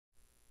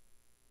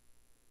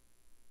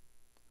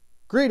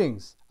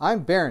Greetings,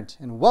 I'm Barrett,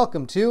 and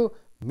welcome to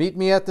Meet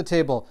Me at the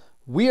Table.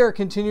 We are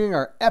continuing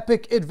our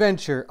epic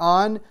adventure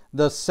on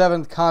the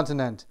Seventh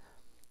Continent.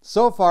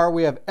 So far,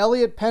 we have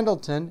Elliot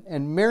Pendleton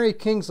and Mary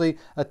Kingsley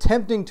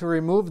attempting to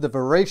remove the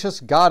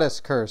voracious goddess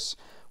curse.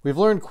 We've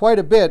learned quite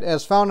a bit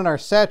as found in our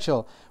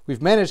satchel.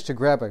 We've managed to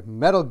grab a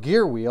Metal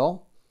Gear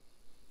wheel,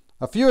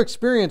 a few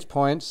experience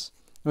points,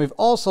 and we've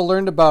also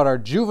learned about our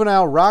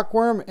juvenile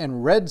rockworm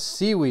and red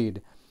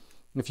seaweed.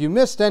 If you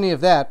missed any of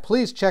that,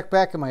 please check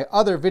back in my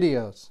other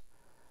videos.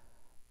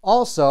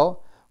 Also,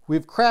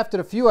 we've crafted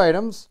a few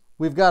items.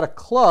 We've got a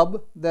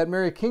club that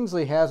Mary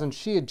Kingsley has, and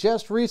she had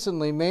just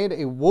recently made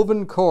a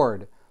woven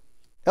cord.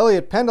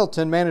 Elliot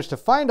Pendleton managed to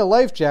find a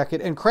life jacket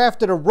and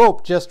crafted a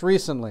rope just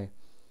recently.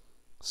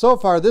 So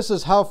far, this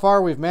is how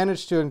far we've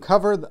managed to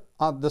uncover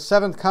the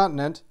Seventh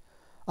Continent.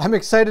 I'm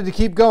excited to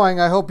keep going.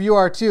 I hope you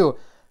are too.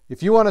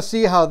 If you want to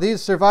see how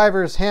these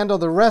survivors handle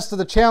the rest of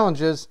the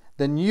challenges,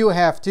 then you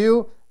have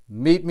to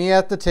meet me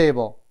at the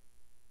table.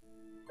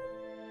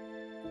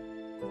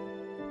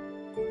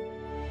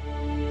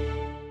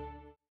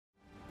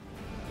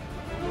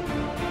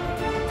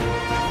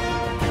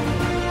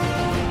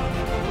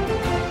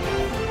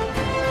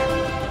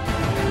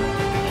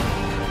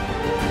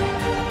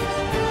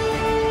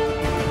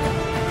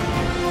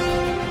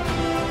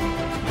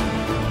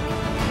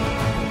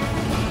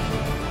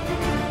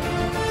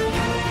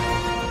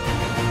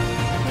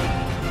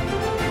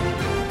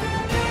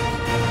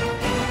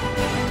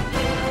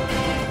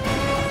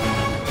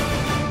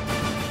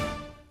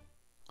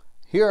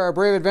 Here are our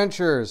brave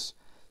adventurers.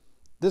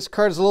 This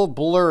card is a little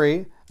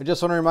blurry. I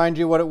just want to remind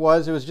you what it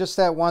was. It was just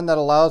that one that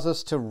allows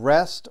us to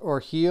rest or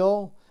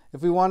heal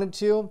if we wanted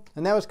to.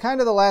 And that was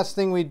kind of the last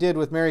thing we did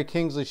with Mary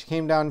Kingsley. She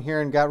came down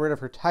here and got rid of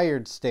her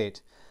tired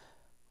state.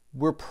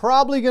 We're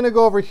probably going to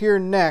go over here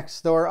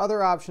next. There are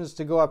other options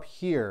to go up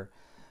here.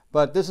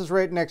 But this is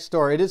right next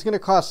door. It is going to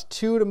cost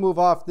 2 to move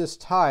off this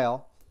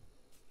tile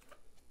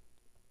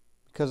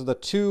because of the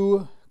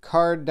 2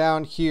 card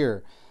down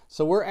here.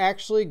 So we're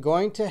actually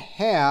going to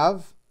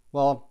have,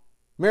 well,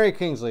 Mary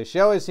Kingsley. She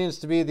always seems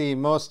to be the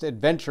most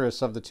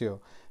adventurous of the two.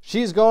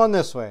 She's going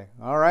this way.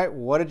 All right,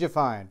 what did you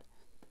find?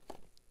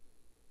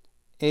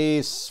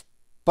 A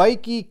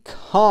spiky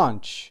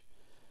conch.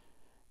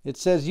 It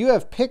says you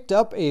have picked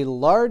up a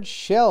large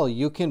shell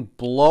you can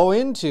blow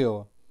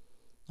into.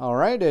 All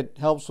right, it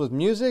helps with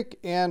music,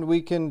 and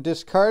we can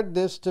discard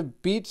this to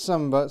beat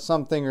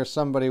something or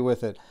somebody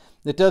with it.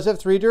 It does have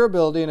 3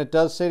 durability, and it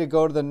does say to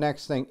go to the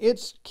next thing.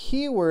 Its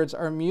keywords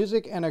are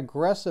music and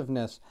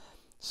aggressiveness.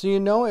 So you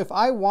know, if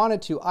I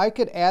wanted to, I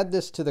could add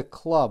this to the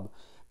club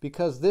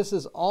because this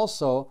is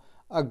also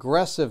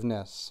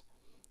aggressiveness.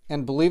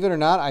 And believe it or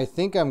not, I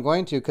think I'm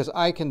going to because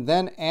I can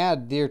then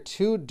add their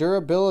 2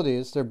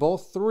 durabilities. They're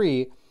both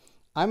 3.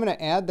 I'm going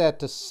to add that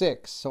to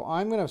 6. So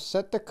I'm going to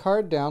set the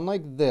card down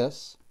like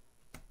this.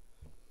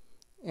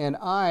 And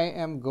I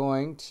am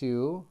going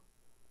to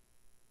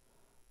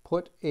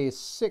put a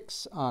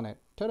 6 on it.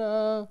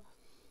 Ta-da!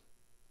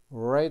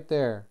 Right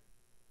there.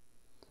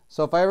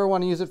 So if I ever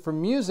want to use it for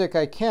music,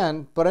 I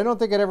can, but I don't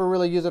think I'd ever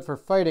really use it for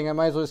fighting. I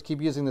might as well just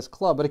keep using this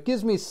club. But it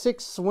gives me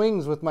 6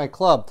 swings with my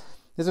club.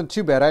 Isn't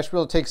too bad. I should be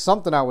able to take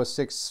something out with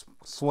 6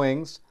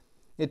 swings.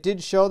 It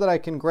did show that I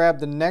can grab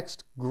the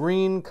next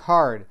green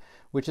card,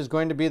 which is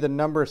going to be the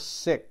number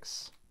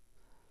 6.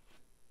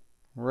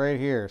 Right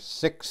here,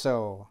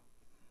 6-0.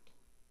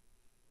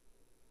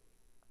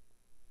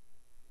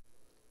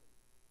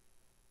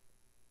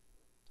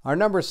 Our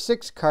number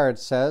 6 card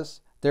says,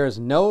 there is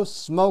no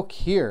smoke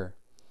here.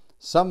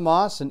 Some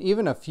moss and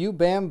even a few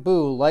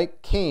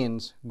bamboo-like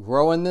canes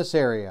grow in this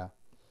area.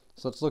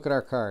 So let's look at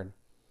our card.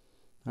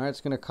 All right,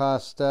 it's going to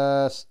cost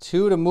us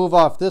 2 to move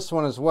off this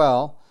one as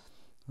well.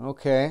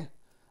 Okay.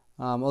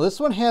 Well,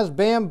 this one has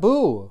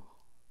bamboo.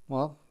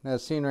 Well,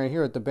 as seen right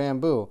here with the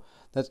bamboo.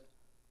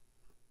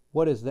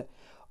 What is that?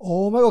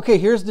 Oh my, okay,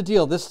 here's the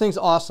deal. This thing's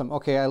awesome.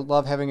 Okay, I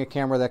love having a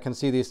camera that can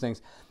see these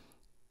things.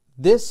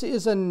 This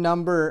is a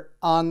number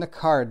on the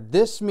card.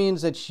 This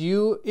means that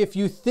if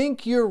you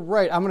think you're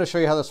right, I'm going to show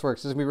you how this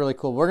works. This is going to be really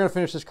cool. We're going to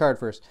finish this card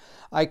first.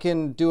 I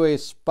can do a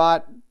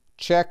spot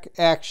check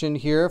action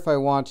here if I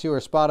want to, or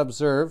spot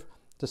observe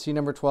to see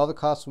number 12. It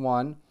costs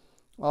 1.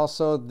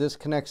 Also, this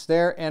connects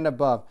there and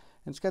above.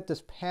 And it's got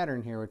this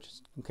pattern here, which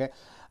is, okay.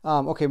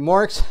 Okay,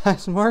 more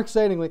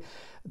excitingly,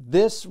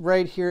 this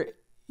right here,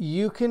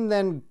 you can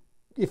then,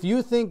 if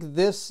you think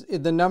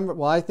the number,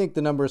 well, I think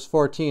the number is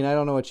 14. I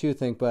don't know what you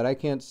think, but I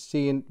can't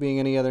see it being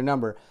any other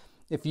number.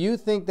 If you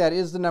think that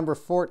is the number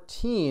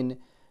 14,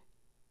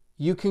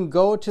 you can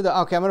go to the,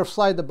 okay, I'm going to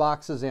slide the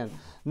boxes in.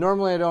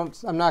 Normally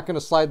I'm not going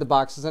to slide the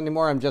boxes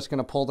anymore. I'm just going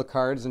to pull the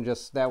cards, and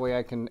just that way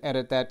I can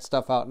edit that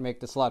stuff out and make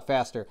this a lot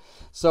faster.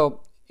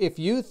 So if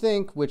you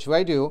think, which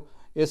I do,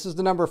 this is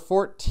the number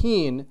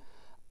 14,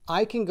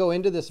 I can go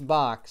into this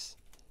box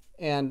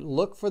and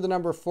look for the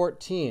number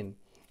 14.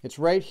 It's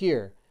right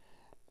here.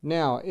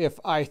 Now, if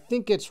I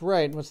think it's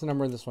right, what's the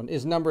number of this one?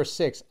 Is number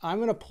 6. I'm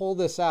going to pull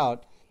this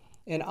out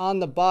And on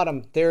the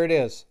bottom, there it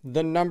is.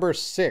 The number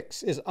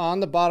 6 is on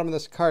the bottom of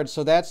this card.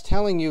 So that's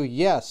telling you,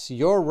 yes,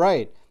 you're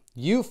right.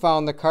 You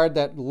found the card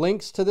that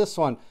links to this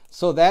one.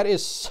 So that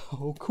is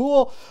so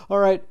cool. All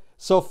right,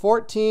 so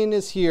 14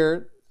 is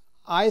here.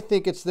 I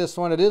think it's this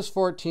one. It is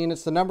 14.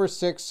 It's the number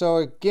 6. So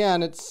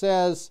again, it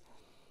says,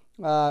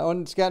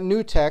 it's got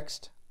new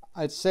text.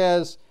 It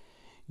says,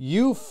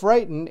 you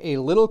frighten a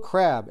little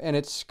crab, and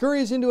it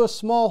scurries into a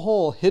small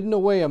hole hidden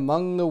away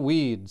among the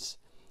weeds.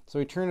 So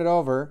we turn it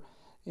over,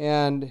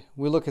 and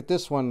we look at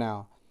this one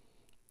now.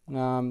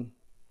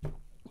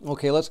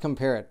 Okay, let's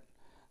compare it.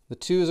 The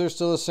 2s are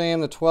still the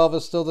same. The 12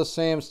 is still the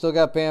same. Still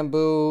got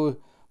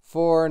bamboo,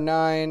 4,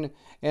 9.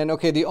 And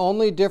okay, the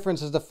only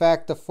difference is the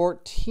fact the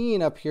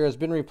 14 up here has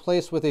been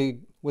replaced with a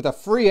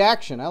free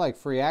action. I like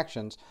free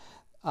actions.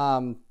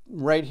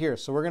 Right here.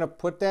 So we're going to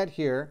put that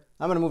here.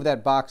 I'm going to move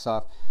that box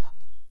off.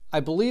 I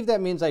believe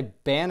that means I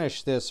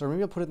banish this, or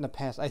maybe I'll put it in the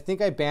past. I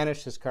think I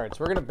banished this card, so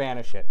we're going to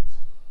banish it.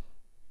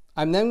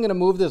 I'm then going to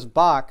move this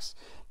box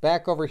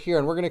back over here,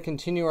 and we're going to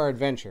continue our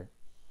adventure.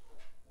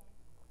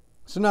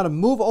 So now to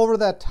move over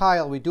that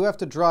tile, we do have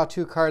to draw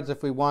 2 cards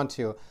if we want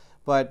to,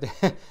 but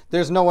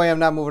there's no way I'm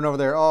not moving over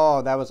there.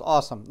 Oh, that was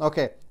awesome.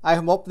 Okay, I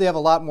hope they have a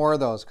lot more of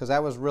those, because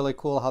that was really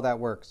cool how that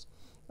works.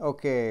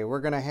 Okay,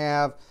 we're going to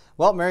have,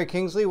 well, Mary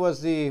Kingsley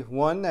was the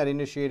one that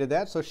initiated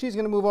that, so she's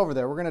going to move over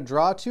there. We're going to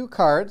draw 2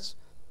 cards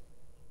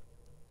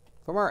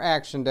from our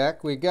action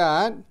deck. We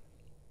got,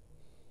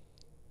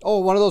 oh,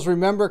 one of those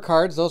remember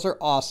cards. Those are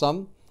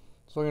awesome.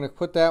 So we're going to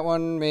put that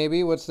one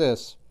maybe. What's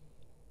this?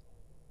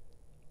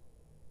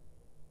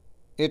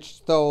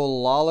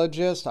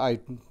 Ichthyologist.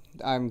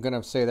 I'm going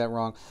to say that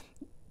wrong.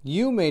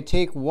 You may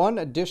take 1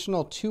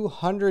 additional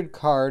 200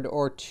 card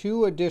or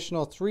 2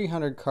 additional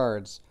 300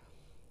 cards.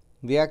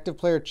 The active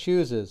player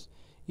chooses.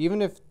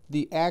 Even if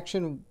the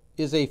action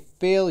is a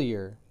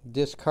failure,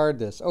 discard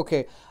this.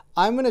 Okay,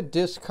 I'm going to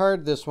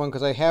discard this one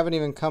because I haven't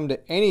even come to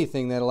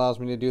anything that allows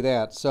me to do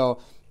that. So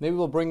maybe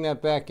we'll bring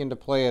that back into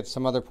play at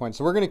some other point.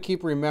 So we're going to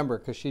keep remember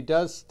because she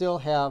does still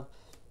have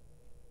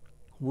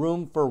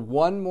room for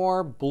 1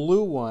 more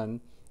blue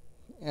one,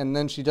 and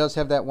then she does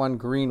have that 1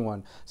 green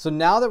one. So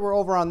now that we're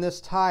over on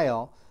this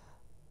tile,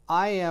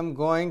 I am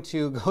going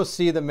to go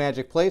see the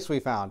magic place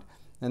we found,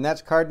 and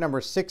that's card number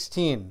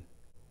 16.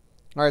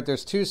 All right,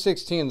 there's 2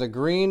 16s, a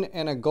green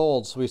and a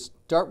gold. So we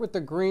start with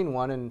the green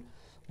one, and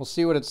we'll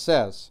see what it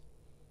says.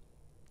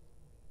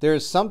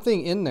 There's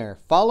something in there.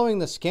 Following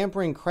the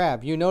scampering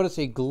crab, you notice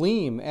a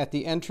gleam at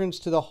the entrance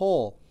to the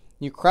hole.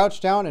 You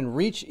crouch down and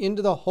reach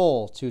into the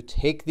hole to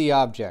take the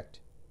object.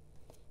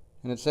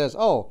 And it says,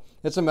 oh,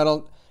 it's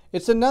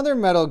another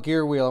Metal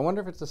Gear wheel. I wonder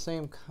if it's the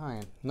same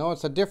kind. No,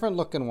 it's a different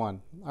looking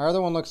one. Our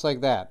other one looks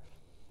like that.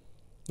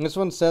 This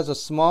one says a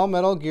small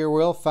Metal Gear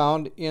wheel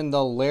found in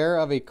the lair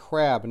of a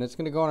crab. And it's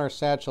going to go in our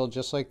satchel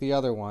just like the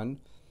other one.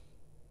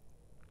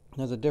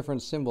 There's a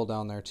different symbol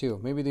down there too.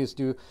 Maybe these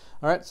do.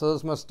 All right, so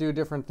those must do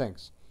different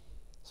things.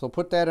 So we'll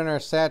put that in our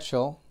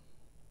satchel.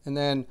 And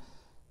then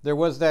there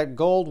was that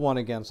gold one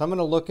again. So I'm going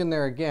to look in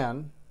there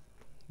again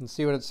and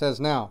see what it says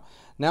now.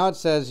 Now it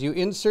says you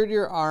insert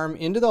your arm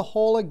into the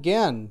hole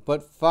again,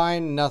 but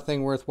find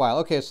nothing worthwhile.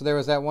 Okay, so there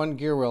was that 1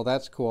 gear wheel.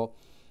 That's cool.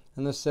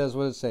 And this says,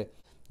 what does it say?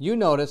 You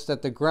notice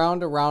that the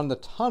ground around the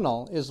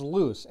tunnel is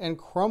loose and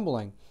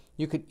crumbling.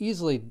 You could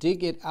easily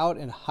dig it out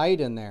and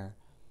hide in there.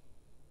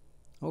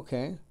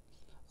 Okay.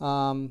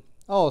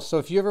 Oh, so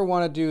if you ever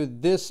want to do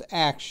this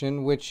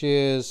action, which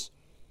is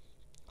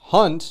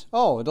hunt,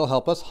 oh, it'll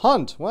help us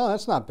hunt. Well,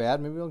 that's not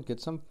bad. Maybe we'll get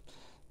some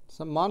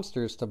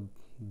monsters to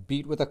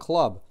beat with a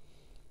club.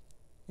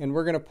 And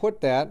we're going to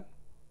put that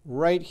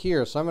right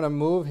here. So I'm going to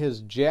move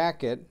his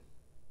jacket.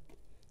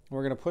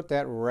 We're going to put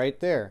that right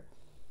there.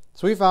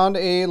 So we found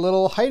a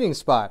little hiding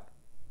spot.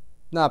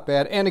 Not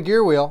bad. And a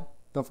gear wheel.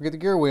 Don't forget the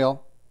gear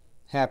wheel.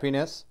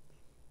 Happiness.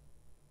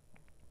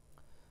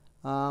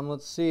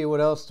 Let's see,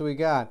 what else do we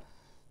got?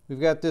 We've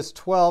got this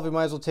 12. We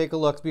might as well take a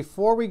look.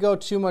 Before we go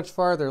too much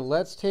farther,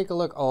 let's take a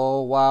look.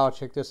 Oh, wow,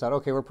 check this out.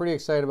 Okay, we're pretty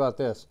excited about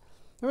this.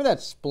 Remember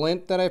that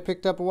splint that I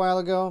picked up a while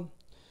ago?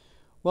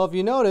 Well, if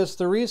you notice,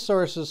 the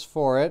resources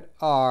for it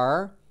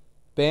are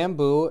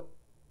bamboo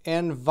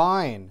and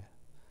vine.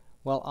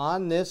 Well,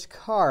 on this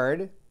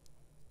card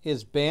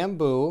is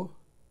bamboo,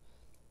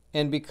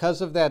 and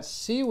because of that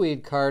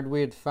seaweed card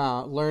we had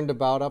learned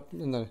about up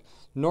in the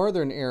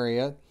northern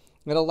area,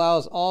 it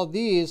allows all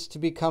these to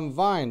become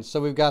vines. So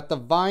we've got the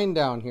vine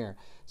down here.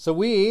 So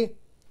we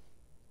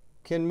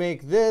can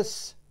make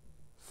this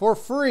for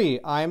free.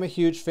 I'm a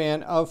huge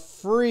fan of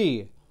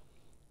free.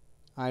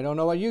 I don't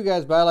know about you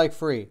guys, but I like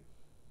free.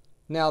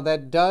 Now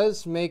that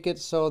does make it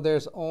so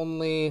there's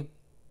only,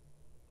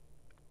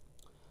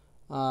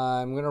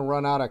 I'm going to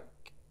run out of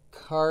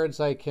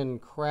cards I can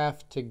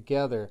craft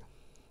together.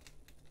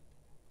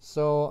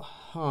 So,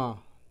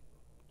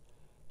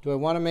 do I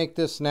want to make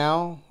this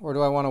now or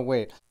do I want to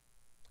wait?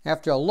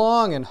 After a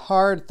long and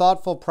hard,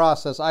 thoughtful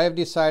process, I have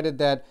decided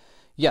that,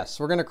 yes,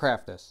 we're going to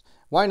craft this.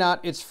 Why not?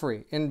 It's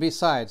free. And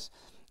besides,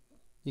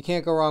 you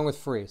can't go wrong with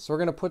free. So we're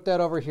going to put that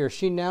over here.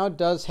 She now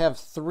does have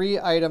 3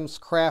 items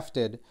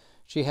crafted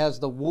She has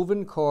the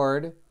woven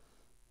cord,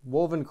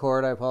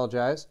 I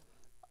apologize,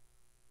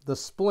 the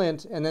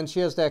splint, and then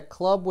she has that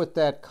club with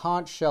that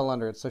conch shell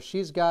under it. So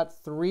she's got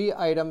 3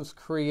 items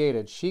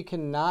created. She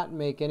cannot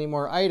make any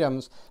more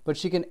items, but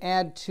she can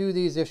add to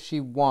these if she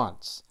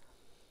wants.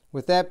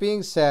 With that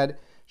being said,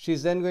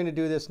 she's then going to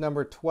do this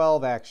number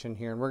 12 action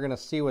here, and we're going to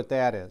see what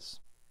that is.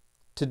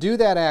 To do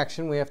that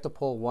action, we have to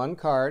pull 1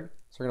 card.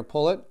 So we're going to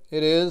pull it.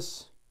 It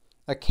is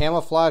a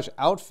camouflage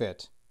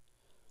outfit.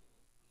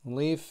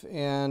 Leaf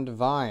and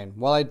vine.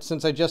 Well,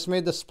 since I just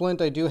made the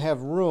splint, I do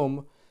have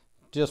room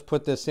to just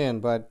put this in,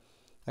 but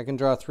I can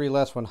draw 3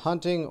 less when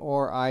hunting,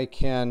 or I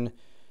can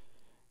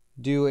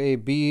do a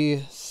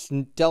be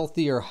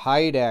stealthy or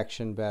hide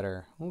action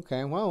better.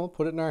 Okay, well, we'll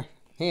put it in our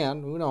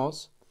hand. Who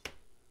knows?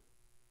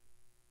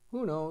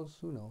 Who knows?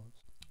 Who knows?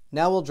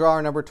 Now we'll draw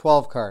our number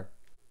 12 card.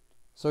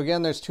 So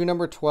again, there's 2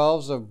 number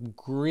 12s, a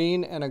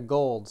green and a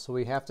gold. So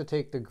we have to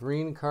take the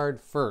green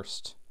card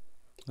first.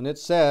 And it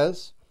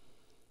says,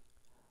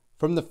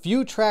 from the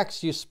few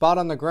tracks you spot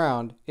on the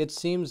ground, it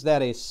seems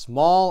that a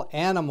small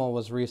animal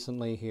was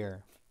recently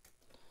here.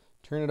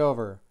 Turn it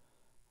over.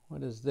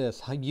 What is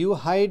this? You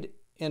hide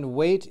and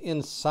wait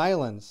in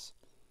silence.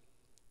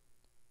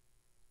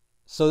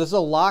 So this is a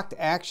locked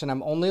action.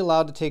 I'm only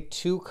allowed to take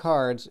 2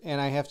 cards, and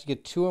I have to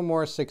get 2 or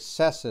more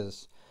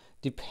successes.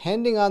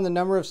 Depending on the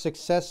number of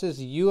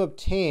successes you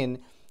obtain,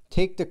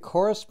 take the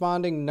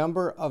corresponding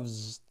number of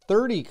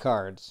 30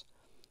 cards.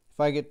 If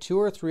I get 2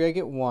 or 3, I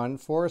get 1.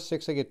 4 or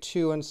 6, I get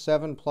 2. And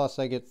 7 plus,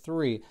 I get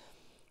 3.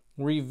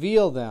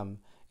 Reveal them.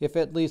 If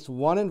at least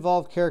one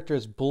involved character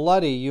is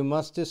bloody, you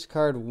must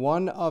discard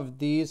one of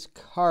these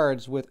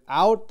cards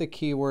without the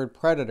keyword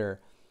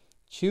predator.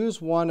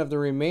 Choose one of the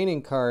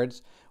remaining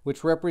cards,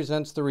 which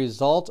represents the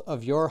result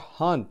of your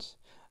hunt.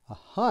 A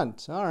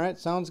hunt. All right,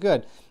 sounds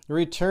good.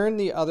 Return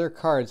the other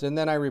cards, and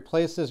then I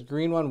replace this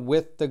green one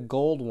with the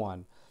gold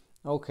one.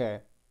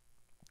 Okay.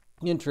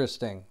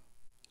 Interesting.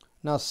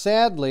 Now,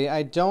 sadly,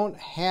 I don't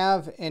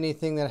have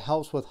anything that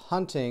helps with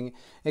hunting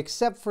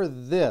except for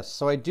this.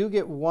 So I do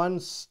get 1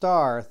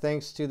 star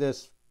thanks to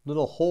this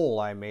little hole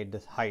I made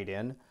to hide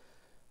in.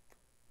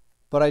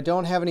 But I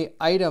don't have any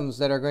items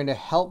that are going to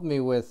help me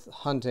with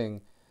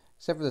hunting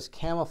except for this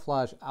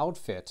camouflage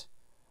outfit.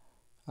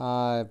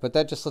 But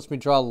that just lets me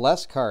draw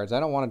less cards. I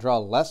don't want to draw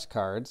less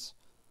cards.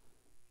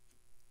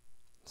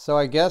 So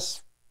I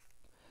guess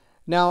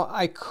now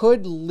I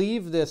could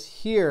leave this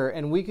here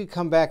and we could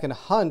come back and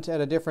hunt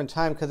at a different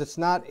time because it's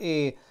not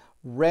a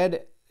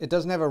red, it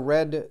doesn't have a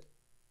red,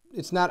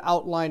 it's not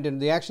outlined in,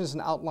 the action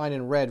isn't outlined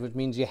in red, which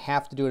means you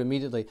have to do it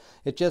immediately.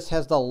 It just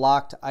has the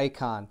locked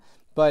icon.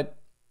 But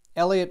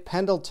Elliot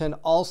Pendleton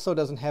also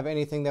doesn't have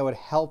anything that would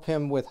help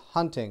him with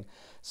hunting.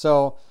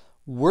 So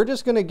we're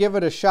just going to give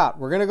it a shot.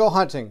 We're going to go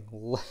hunting.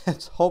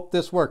 Let's hope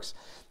this works.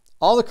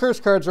 All the curse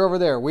cards are over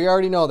there. We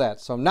already know that.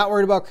 So I'm not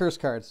worried about curse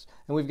cards.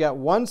 And we've got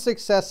 1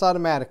 success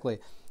automatically.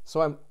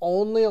 So I'm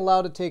only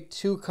allowed to take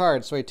 2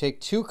 cards. So I take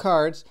 2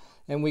 cards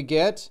and we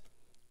get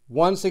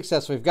 1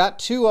 success. So we've got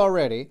 2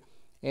 already.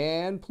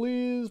 And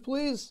please,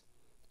 please.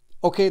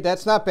 Okay,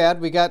 that's not bad.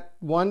 We got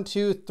 1,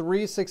 2,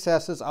 3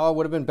 successes. Oh, it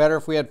would have been better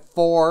if we had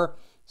 4.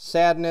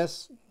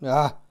 Sadness.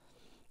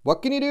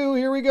 What can you do?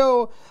 Here we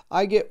go.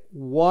 I get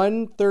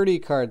 1 30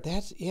 card.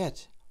 That's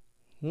it.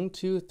 1,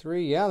 2,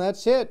 3. Yeah,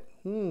 that's it.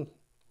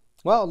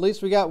 Well, at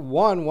least we got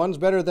 1. 1's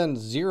better than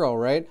 0,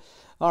 right?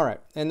 All right.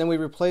 And then we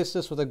replace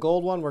this with a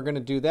gold one. We're going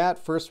to do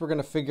that. First, we're going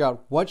to figure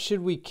out what should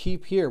we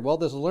keep here. Well,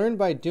 this learn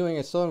by doing,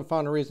 I still haven't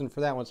found a reason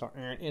for that one. So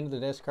into the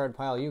discard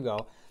pile you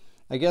go.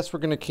 I guess we're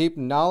going to keep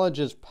knowledge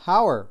as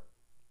power.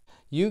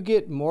 You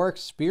get more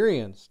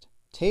experienced.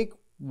 Take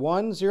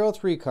 1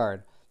 03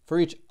 card. For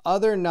each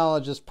other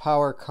knowledge as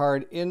power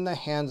card in the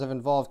hands of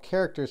involved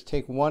characters,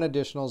 take 1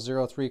 additional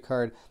 03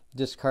 card,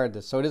 discard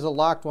this. So it is a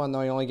locked one,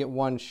 though you only get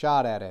 1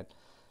 shot at it.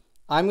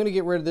 I'm going to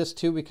get rid of this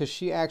too because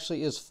she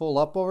actually is full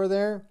up over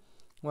there.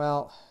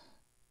 Well,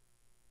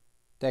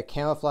 that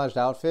camouflaged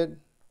outfit,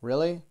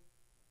 really?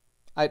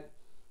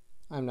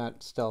 I'm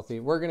not stealthy.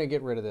 We're going to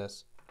get rid of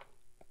this.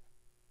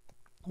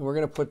 We're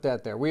going to put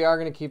that there. We are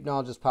going to keep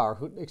knowledge as power.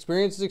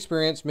 Experience is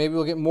experience. Maybe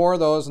we'll get more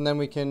of those and then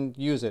we can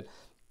use it.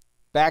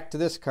 Back to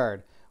this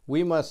card.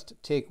 We must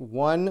take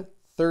 1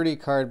 30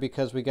 card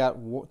because we got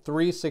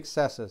 3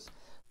 successes.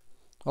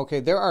 Okay,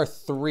 there are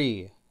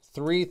 3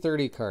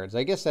 30 cards.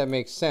 I guess that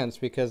makes sense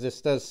because this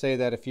does say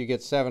that if you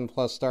get 7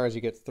 plus stars, you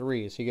get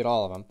 3, so you get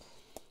all of them.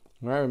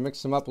 All right, we'll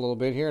mix them up a little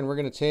bit here, and we're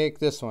going to take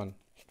this one.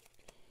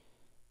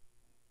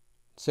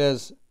 It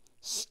says,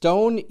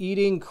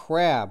 stone-eating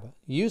crab.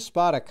 You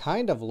spot a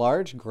kind of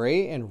large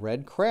gray and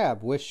red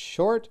crab with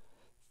short,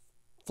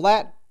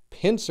 flat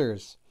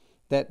pincers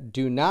that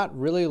do not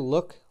really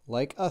look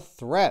like a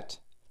threat.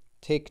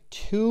 Take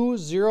 2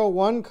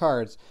 01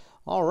 cards.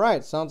 All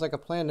right, sounds like a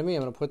plan to me.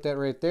 I'm going to put that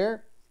right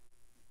there.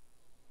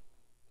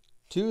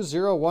 2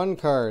 01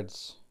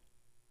 cards.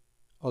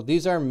 Oh,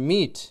 these are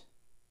meat.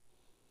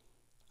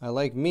 I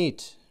like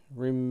meat.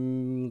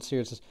 Let's see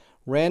what it says.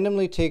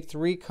 Randomly take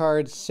 3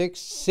 cards.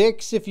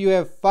 6 if you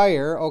have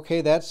fire.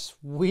 Okay, that's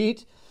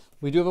sweet.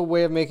 We do have a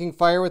way of making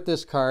fire with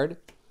this card,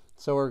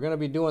 so we're going to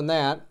be doing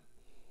that.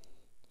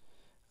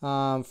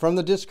 From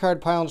the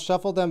discard pile and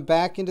shuffle them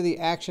back into the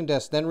action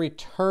desk, then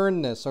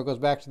return this, so it goes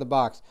back to the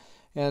box.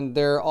 And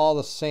they're all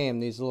the same,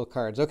 these little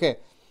cards. Okay,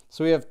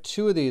 so we have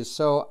 2 of these,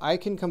 so I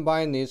can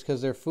combine these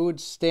because they're food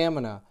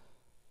stamina.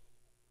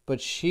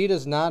 But she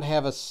does not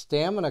have a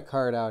stamina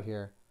card out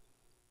here.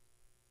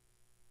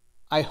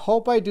 I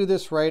hope I do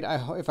this right.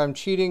 If I'm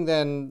cheating,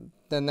 then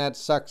that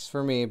sucks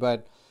for me.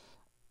 But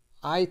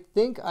I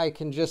think I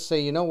can just say,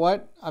 you know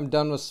what? I'm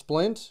done with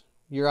Splint.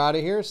 You're out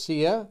of here.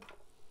 See ya.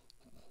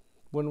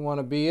 Wouldn't want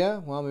to be ya.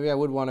 Well, maybe I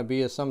would want to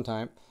be ya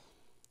sometime.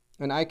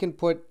 And I can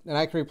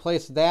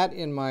replace that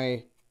in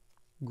my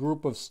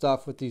group of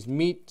stuff with these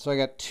meat. So I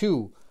got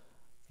 2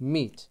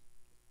 meat.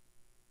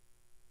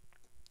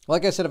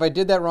 Like I said, if I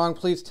did that wrong,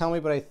 please tell me.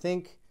 But I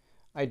think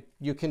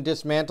you can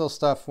dismantle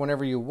stuff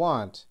whenever you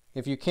want.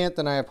 If you can't,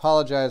 then I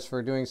apologize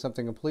for doing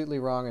something completely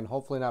wrong and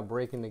hopefully not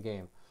breaking the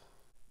game.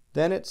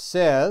 Then it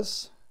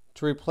says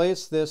to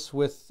replace this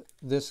with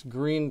this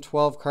green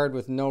 12 card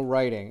with no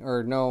writing,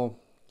 or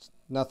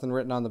nothing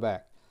written on the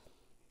back.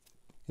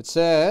 It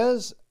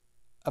says,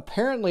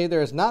 apparently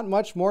there is not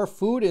much more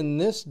food in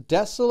this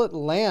desolate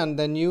land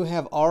than you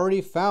have already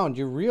found.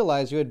 You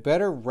realize you had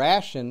better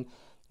ration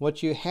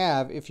what you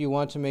have if you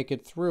want to make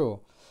it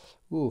through.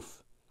 Oof.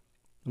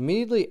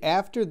 Immediately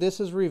after this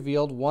is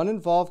revealed, one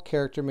involved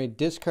character may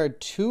discard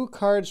 2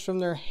 cards from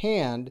their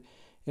hand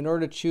in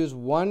order to choose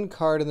 1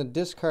 card in the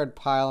discard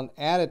pile and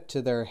add it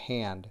to their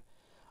hand.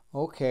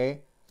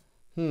 Okay.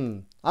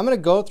 I'm going to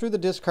go through the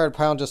discard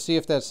pile and just see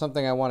if that's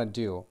something I want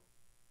to do.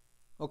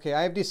 Okay,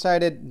 I've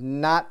decided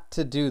not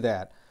to do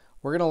that.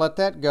 We're going to let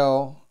that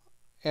go,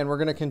 and we're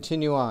going to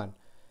continue on.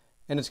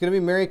 And it's going to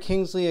be Mary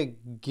Kingsley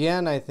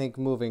again, I think,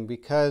 moving,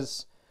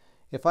 because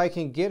if I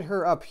can get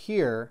her up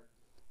here,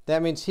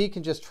 that means he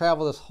can just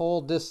travel this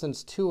whole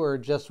distance to her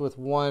just with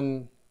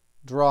 1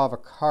 draw of a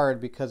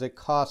card, because it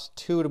costs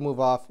 2 to move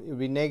off. It would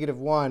be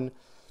 -1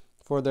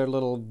 for their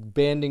little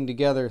banding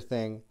together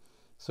thing.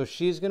 So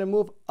she's going to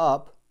move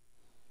up,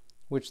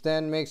 which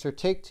then makes her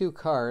take 2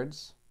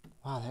 cards.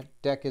 Wow, that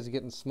deck is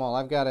getting small.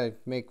 I've got to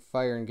make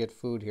fire and get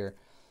food here.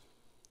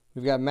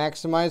 We've got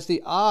maximize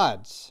the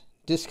odds.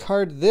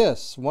 Discard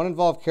this. One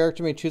involved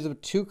character may choose up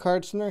 2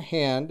 cards from their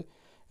hand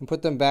and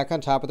put them back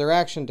on top of their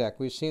action deck.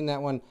 We've seen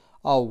that one.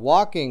 A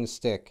walking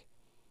stick.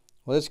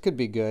 Well, this could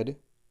be good.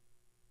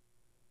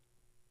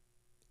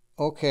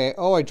 Okay.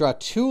 Oh, I draw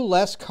 2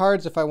 less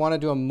cards if I want to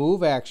do a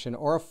move action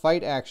or a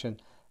fight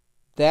action.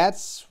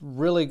 That's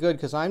really good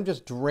because I'm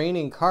just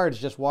draining cards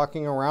just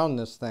walking around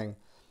this thing.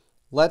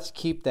 Let's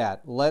keep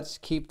that. Let's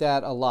keep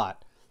that a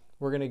lot.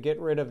 We're going to get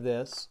rid of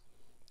this.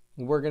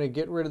 We're going to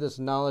get rid of this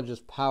knowledge is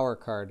power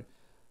card.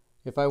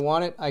 If I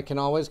want it, I can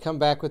always come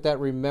back with that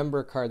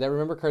remember card. That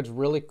remember card's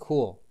really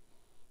cool.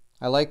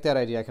 I like that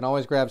idea. I can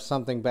always grab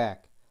something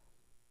back.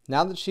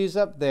 Now that she's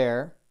up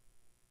there,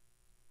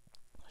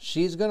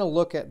 she's going to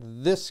look at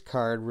this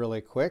card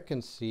really quick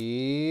and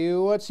see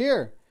what's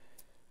here.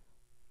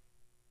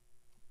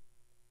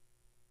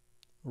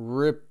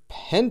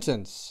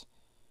 Repentance.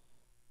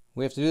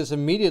 We have to do this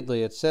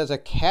immediately. It says a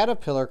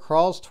caterpillar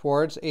crawls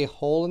towards a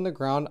hole in the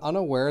ground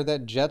unaware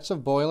that jets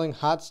of boiling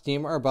hot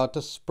steam are about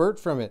to spurt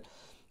from it.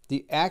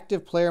 The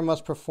active player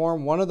must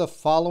perform one of the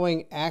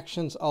following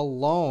actions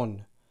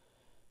alone.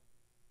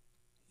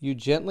 You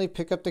gently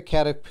pick up the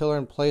caterpillar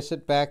and place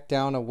it back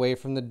down away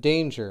from the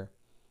danger.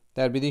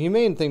 That would be the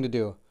humane thing to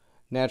do.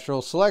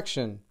 Natural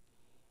selection.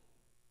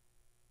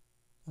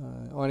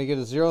 I want to get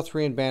a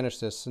 0-3 and banish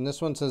this. And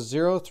this one says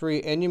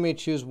 0-3, and you may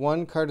choose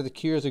 1 card of the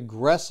curious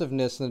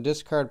aggressiveness in the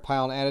discard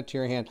pile and add it to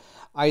your hand.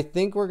 I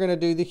think we're going to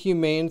do the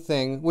humane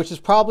thing, which is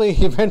probably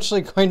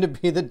eventually going to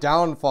be the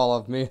downfall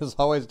of me, is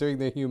always doing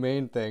the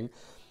humane thing.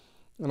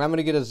 And I'm going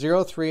to get a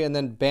 0-3 and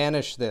then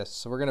banish this.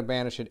 So we're going to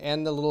banish it.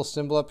 And the little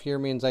symbol up here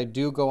means I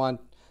do go on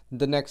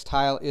the next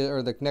tile,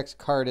 or the next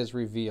card is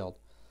revealed.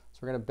 So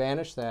we're going to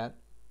banish that.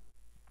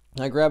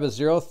 I grab a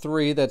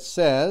 0-3 that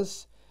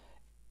says,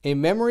 a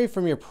memory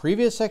from your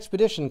previous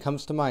expedition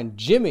comes to mind.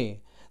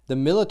 Jimmy, the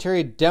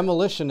military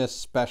demolitionist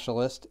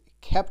specialist,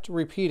 kept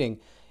repeating,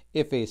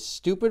 if a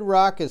stupid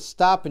rock is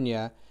stopping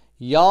you,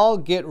 y'all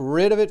get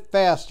rid of it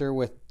faster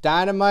with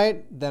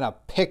dynamite than a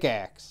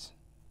pickaxe.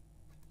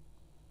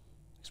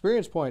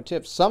 Experience point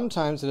tip.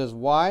 Sometimes it is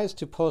wise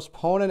to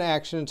postpone an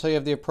action until you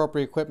have the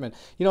appropriate equipment.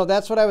 You know,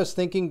 that's what I was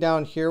thinking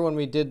down here when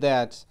we did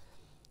that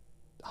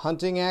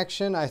hunting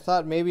action. I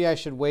thought maybe I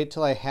should wait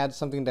till I had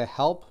something to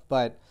help,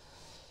 but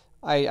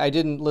I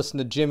didn't listen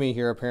to Jimmy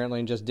here apparently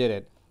and just did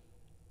it.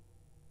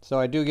 So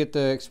I do get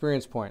the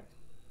experience point.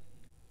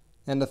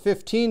 And the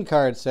 15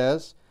 card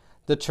says,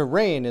 the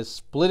terrain is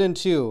split in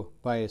 2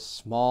 by a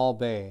small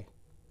bay.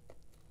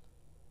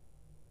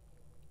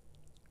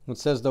 It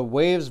says the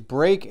waves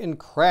break and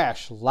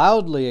crash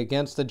loudly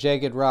against the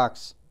jagged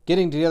rocks.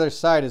 Getting to the other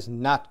side is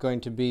not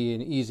going to be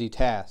an easy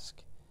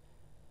task.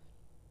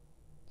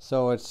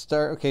 So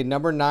okay,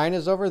 number 9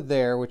 is over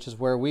there, which is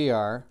where we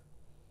are.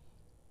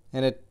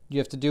 And you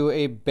have to do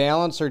a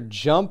balance or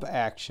jump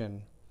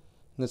action.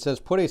 And it says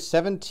put a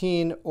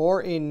 17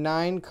 or a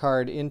 9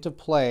 card into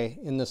play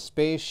in the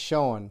space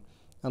shown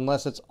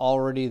unless it's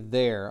already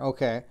there.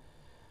 Okay.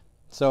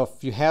 So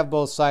if you have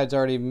both sides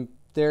already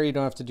there, you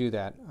don't have to do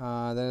that.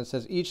 Then it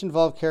says each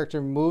involved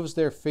character moves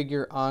their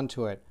figure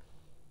onto it.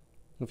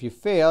 If you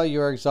fail,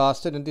 you are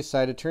exhausted and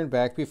decide to turn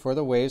back before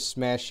the waves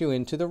smash you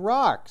into the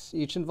rocks.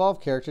 Each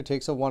involved character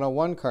takes a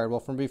 1-on-1 card. Well,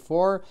 from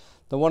before,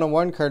 the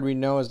 1-on-1 card we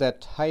know is that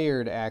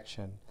tired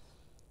action.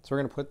 So we're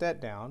going to put that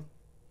down.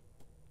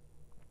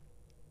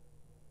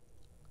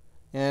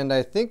 And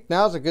I think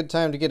now's a good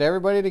time to get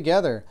everybody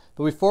together.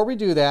 But before we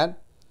do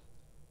that,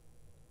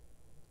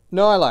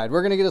 no, I lied.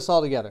 We're going to get us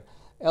all together.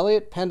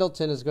 Elliot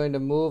Pendleton is going to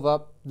move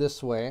up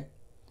this way.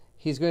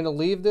 He's going to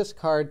leave this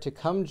card to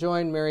come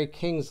join Mary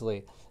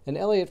Kingsley. And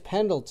Elliot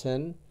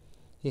Pendleton,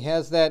 he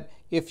has that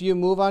if you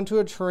move onto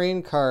a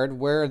terrain card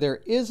where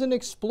there is an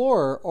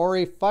explorer or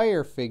a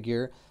fire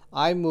figure,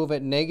 I move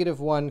at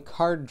 -1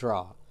 card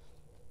draw.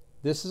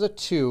 This is a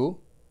 2,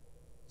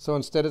 so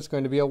instead it's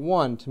going to be a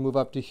 1 to move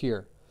up to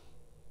here.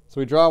 So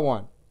we draw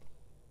 1.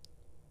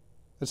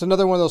 It's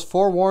another one of those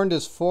forewarned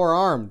is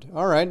forearmed.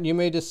 All right, you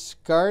may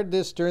discard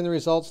this during the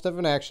results of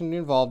an action you're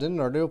involved in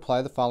order to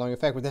apply the following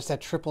effect. But that's that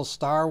triple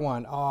star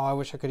one. Oh, I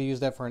wish I could have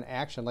used that for an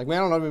action. Like, man,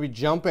 I don't know, maybe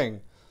jumping.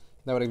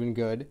 That would have been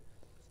good.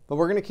 But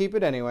we're going to keep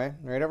it anyway,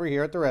 right over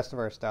here at the rest of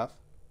our stuff.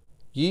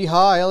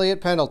 Yeehaw,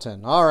 Elliot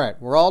Pendleton. All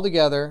right, we're all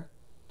together.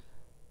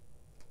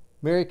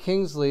 Mary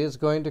Kingsley is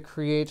going to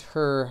create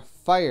her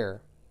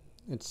fire.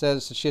 It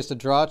says she has to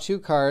draw 2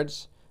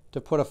 cards to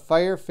put a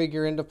fire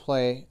figure into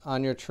play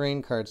on your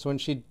train card. So when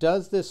she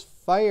does this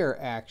fire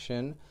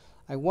action,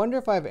 I wonder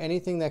if I have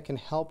anything that can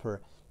help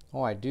her.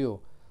 Oh, I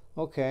do.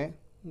 Okay,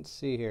 let's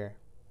see here.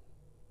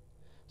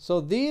 So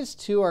these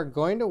two are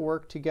going to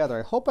work together.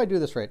 I hope I do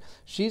this right.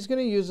 She's going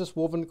to use this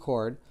woven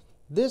cord.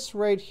 This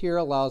right here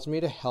allows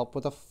me to help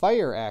with a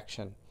fire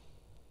action.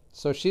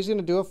 So she's going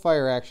to do a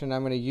fire action.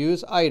 I'm going to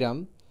use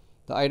item.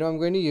 The item I'm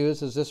going to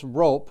use is this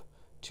rope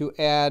to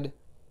add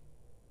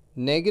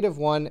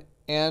 -1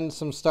 and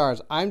some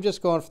stars. I'm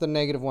just going for the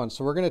 -1.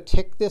 So we're going to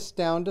tick this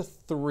down to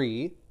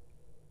 3.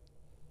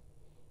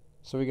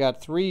 So we got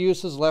 3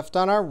 uses left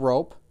on our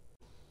rope.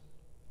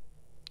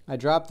 I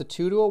dropped the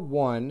 2 to a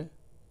 1.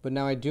 But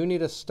now I do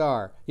need a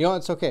star. You know,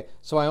 it's okay.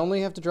 So I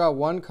only have to draw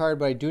 1 card,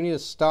 but I do need a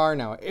star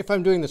now. If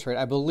I'm doing this right,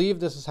 I believe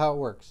this is how it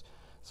works.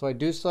 So I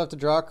do still have to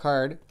draw a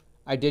card.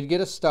 I did get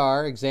a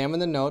star.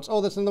 Examine the notes.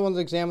 Oh, that's another one to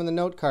examine the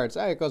note cards.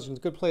 Ah, it goes a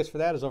good place for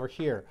that is over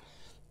here.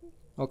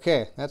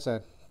 Okay, that's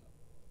what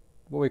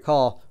we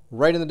call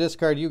right in the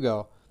discard you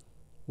go.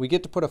 We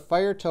get to put a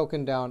fire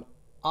token down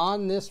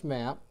on this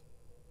map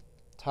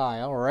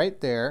tile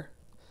right there.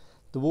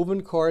 The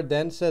woven cord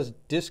then says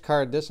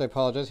discard this. I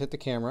apologize, hit the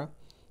camera.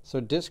 So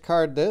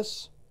discard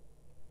this.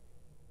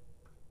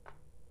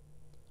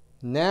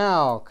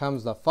 Now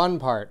comes the fun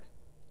part.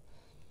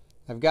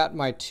 I've got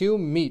my 2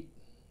 meat,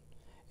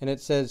 and it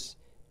says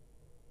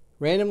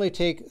randomly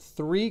take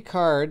 3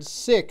 cards,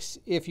 6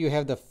 if you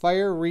have the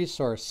fire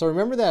resource. So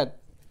remember that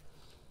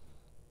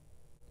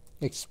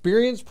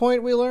experience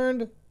point we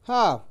learned?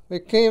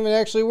 It came and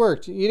actually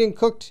worked. Eating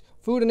cooked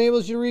food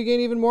enables you to regain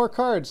even more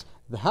cards.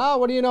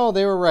 What do you know?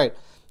 They were right.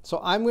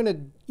 So I'm going to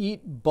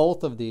eat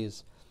both of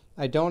these.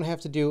 I don't have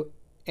to do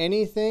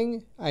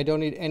anything. I don't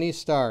need any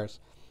stars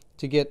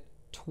to get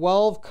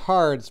 12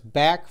 cards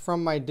back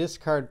from my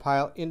discard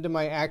pile into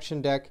my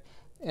action deck.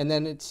 And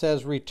then it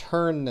says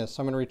return this.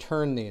 I'm going to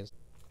return these.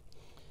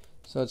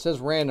 So it says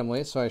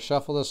randomly. So I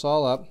shuffle this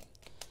all up.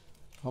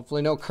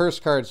 Hopefully no curse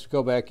cards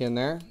go back in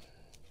there.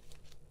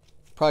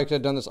 Probably could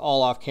have done this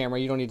all off camera.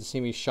 You don't need to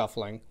see me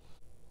shuffling.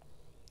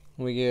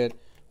 We get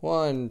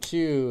 1,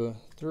 2,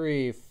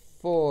 3,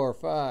 4,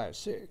 5,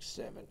 6,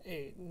 7,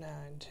 8, 9,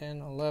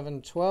 10,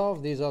 11,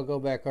 12. These all go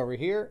back over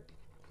here.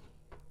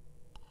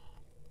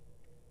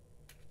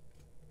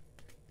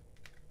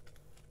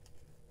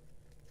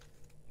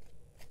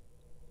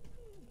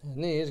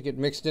 And these get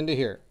mixed into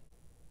here.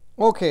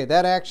 Okay,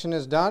 that action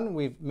is done.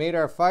 We've made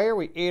our fire.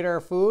 We ate our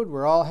food.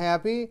 We're all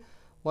happy.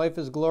 Life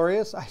is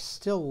glorious. I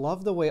still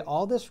love the way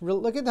all this,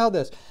 look at how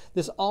this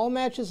all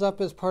matches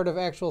up as part of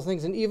actual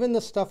things. And even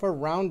the stuff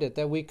around it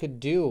that we could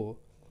do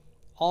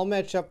all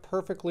match up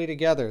perfectly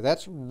together.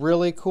 That's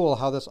really cool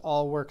how this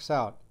all works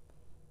out.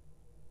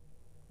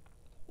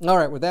 All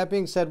right, with that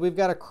being said, we've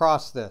got to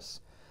cross this.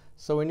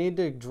 So we need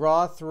to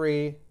draw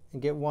 3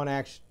 and get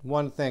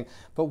one thing.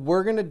 But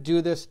we're going to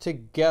do this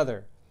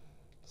together.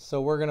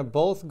 So we're going to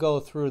both go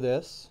through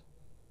this.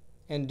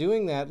 And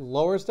doing that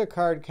lowers the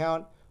card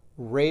count,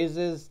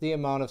 raises the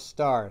amount of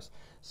stars.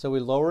 So we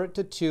lower it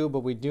to 2,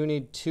 but we do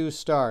need 2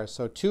 stars.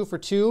 So 2 for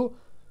 2.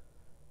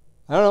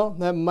 I don't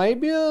know, that might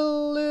be a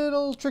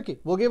little tricky.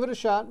 We'll give it a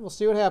shot. We'll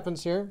see what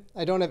happens here.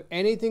 I don't have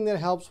anything that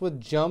helps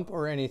with jump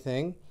or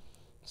anything.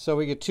 So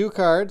we get 2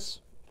 cards.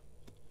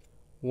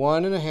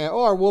 1.5.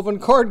 Oh, our woven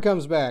cord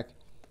comes back.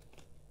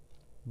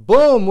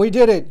 Boom, we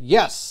did it.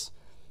 Yes.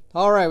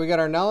 All right, we got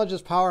our knowledge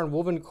is power and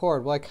woven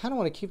cord. Well, I kind of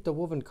want to keep the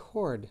woven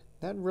cord.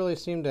 That really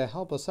seemed to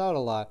help us out a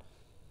lot.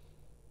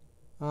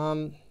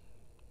 The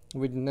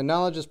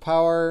knowledge is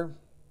power.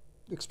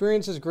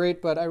 experience is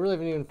great, but I really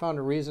haven't even found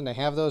a reason to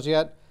have those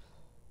yet.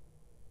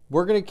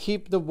 We're going to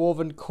keep the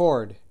woven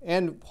cord,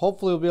 and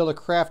hopefully we'll be able to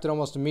craft it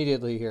almost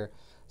immediately here.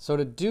 So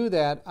to do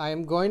that, I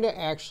am going to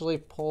actually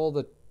pull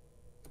the...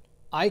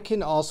 I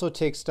can also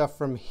take stuff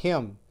from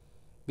him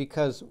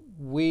because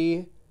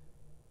we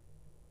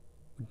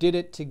did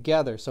it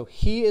together. So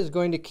he is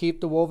going to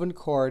keep the woven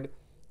cord,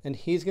 and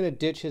he's going to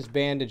ditch his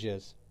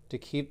bandages to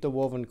keep the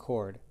woven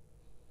cord.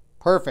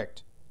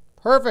 Perfect.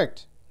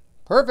 Perfect.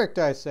 Perfect,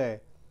 I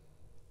say.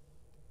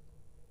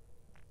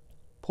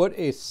 Put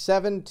a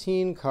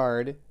 17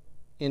 card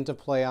into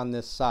play on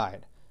this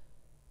side.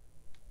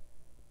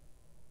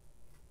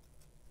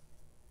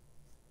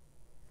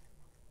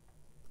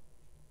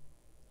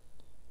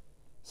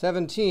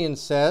 "17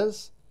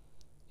 says,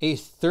 a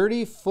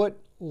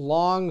 30-foot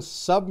long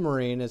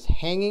submarine is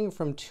hanging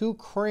from 2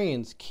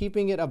 cranes,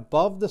 keeping it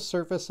above the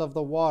surface of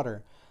the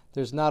water.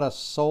 There's not a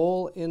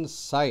soul in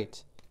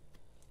sight."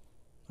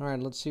 All right,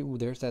 let's see. Ooh,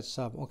 there's that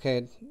sub.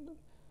 Okay.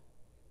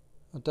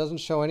 It doesn't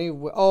show any...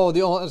 Oh,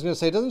 I was going to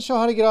say, it doesn't show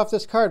how to get off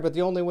this card, but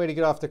the only way to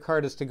get off the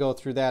card is to go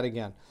through that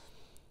again.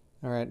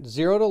 All right,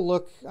 0 to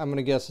look. I'm going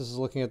to guess this is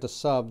looking at the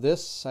sub.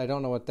 This, I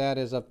don't know what that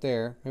is up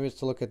there. Maybe it's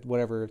to look at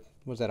whatever...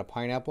 Was that a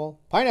pineapple?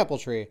 Pineapple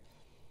tree.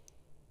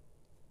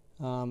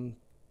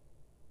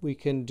 We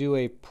can do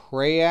a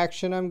pray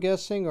action, I'm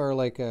guessing, or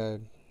like a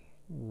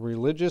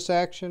religious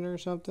action or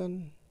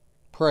something.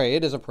 Pray.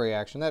 It is a pray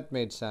action. That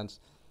made sense.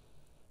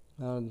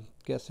 I'm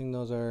guessing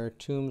those are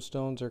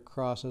tombstones or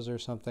crosses or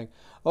something.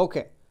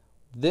 Okay,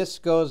 this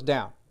goes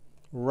down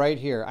right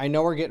here. I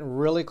know we're getting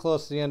really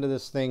close to the end of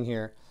this thing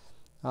here,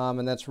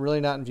 and that's really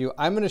not in view.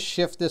 I'm going to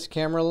shift this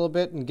camera a little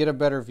bit and get a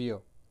better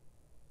view.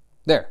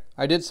 There,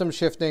 I did some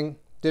shifting.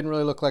 Didn't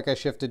really look like I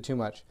shifted too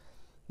much.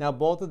 Now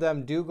both of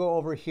them do go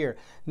over here.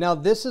 Now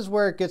this is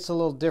where it gets a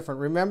little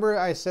different. Remember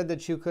I said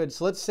that you could,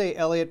 so let's say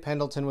Elliot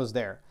Pendleton was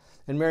there,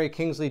 and Mary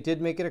Kingsley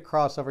did make it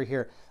across over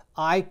here.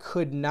 I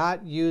could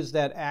not use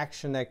that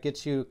action that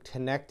gets you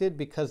connected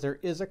because there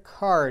is a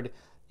card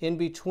in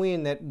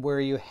between that where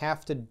you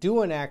have to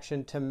do an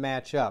action to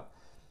match up.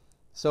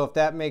 So if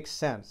that makes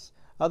sense.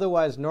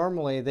 Otherwise,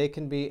 normally they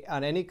can be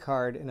on any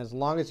card, and as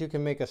long as you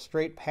can make a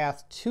straight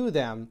path to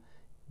them,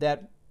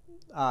 that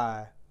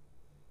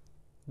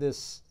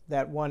this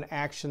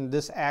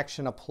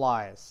action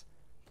applies.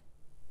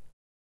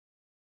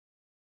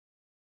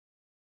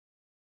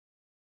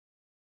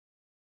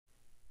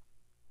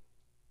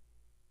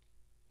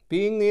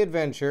 Being the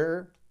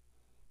adventurer,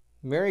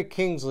 Mary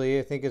Kingsley,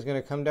 I think, is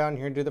going to come down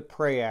here and do the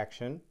pray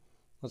action.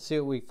 Let's see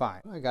what we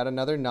find. I got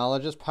another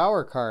Knowledge is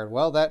Power card.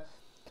 Well,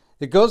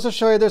 it goes to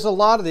show you there's a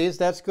lot of these.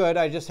 That's good.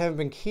 I just haven't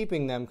been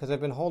keeping them because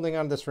I've been holding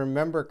on to this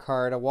Remember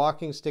card, a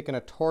walking stick, and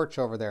a torch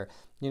over there.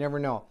 You never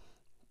know.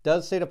 It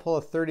does say to pull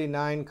a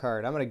 39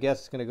 card. I'm going to guess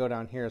it's going to go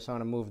down here, so I'm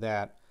going to move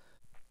that.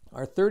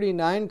 Our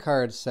 39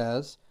 card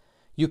says,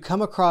 you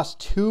come across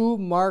 2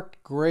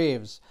 marked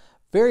graves,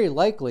 very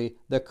likely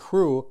the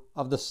crew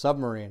of the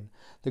submarine.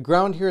 The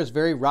ground here is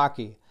very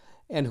rocky,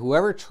 and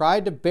whoever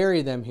tried to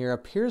bury them here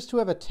appears to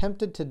have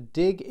attempted to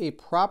dig a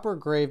proper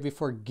grave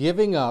before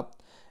giving up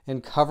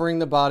and covering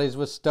the bodies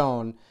with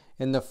stone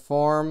in the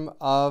form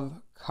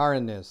of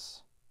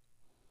Caranis.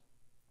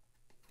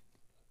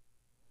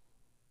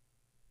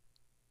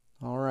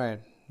 All right,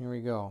 here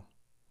we go.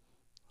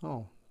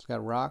 Oh, it's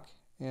got rock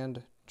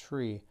and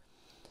tree.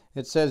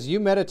 It says, you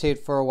meditate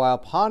for a while,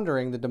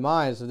 pondering the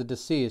demise of the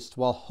deceased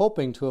while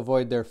hoping to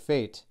avoid their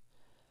fate.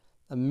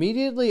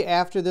 Immediately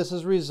after this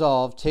is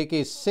resolved, take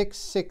a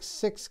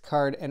 666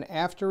 card, and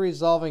after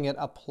resolving it,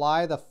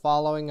 apply the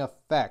following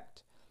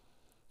effect.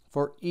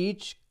 For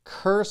each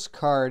curse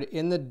card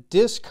in the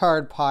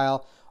discard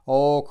pile,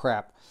 oh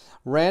crap,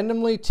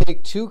 randomly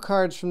take 2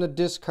 cards from the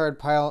discard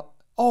pile.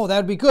 Oh,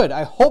 that'd be good.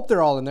 I hope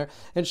they're all in there,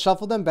 and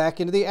shuffle them back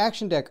into the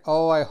action deck.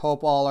 Oh, I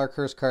hope all our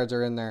curse cards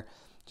are in there,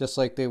 just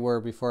like they were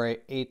before I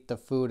ate the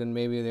food, and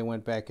maybe they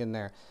went back in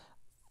there.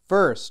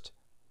 First,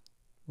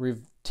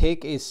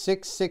 take a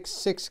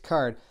 666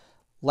 card.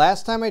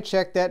 Last time I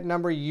checked, that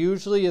number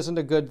usually isn't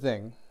a good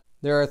thing.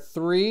 There are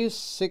 3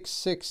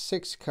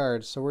 666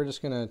 cards, so we're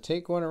just going to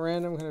take one at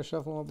random, kind of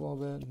shuffle them up a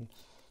little bit,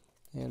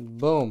 and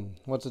boom.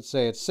 What's it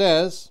say? It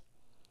says,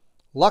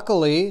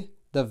 luckily,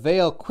 the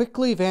veil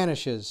quickly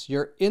vanishes.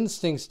 Your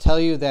instincts tell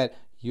you that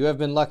you have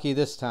been lucky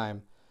this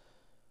time.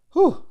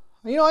 Whew.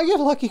 You know, I get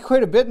lucky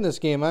quite a bit in this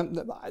game.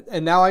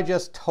 And now I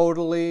just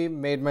totally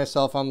made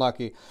myself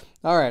unlucky.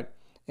 All right.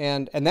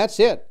 And that's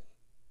it.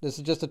 This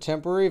is just a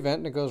temporary event,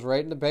 and it goes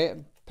right in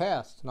the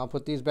past. And I'll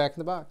put these back in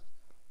the box.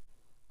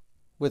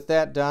 With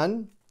that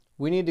done,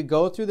 we need to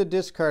go through the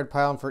discard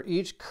pile, and for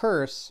each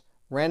curse,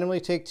 randomly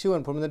take 2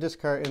 and put them in the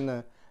discard in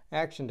the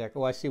action deck.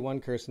 Oh, I see 1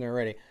 curse in there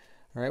already.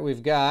 All right,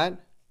 we've got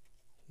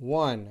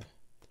 1,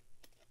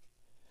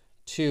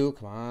 2.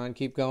 Come on,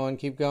 keep going,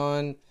 keep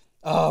going.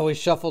 Oh, we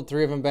shuffled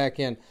 3 of them back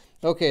in.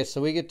 Okay, so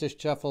we get to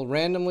shuffle,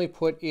 randomly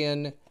put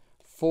in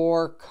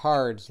 4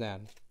 cards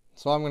then.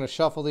 So I'm going to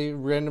shuffle the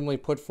randomly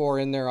put 4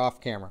 in there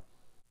off camera.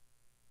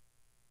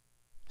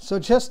 So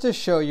just to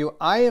show you,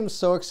 I am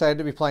so excited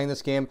to be playing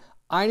this game.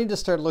 I need to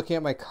start looking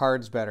at my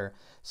cards better.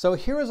 So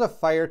here is a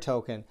fire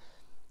token.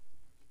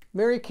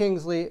 Mary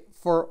Kingsley,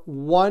 for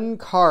one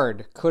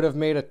card, could have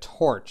made a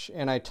torch,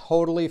 and I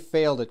totally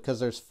failed it because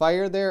there's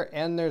fire there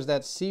and there's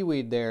that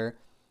seaweed there.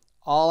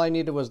 All I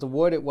needed was the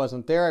wood. It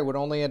wasn't there. I would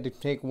only had to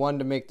take one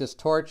to make this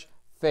torch.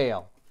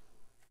 Fail.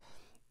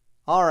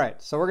 All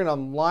right, so we're going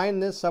to line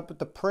this up with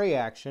the prey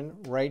action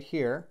right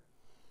here.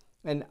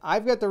 And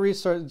I've got the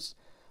resources,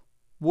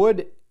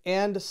 wood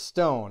and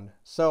stone.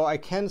 So I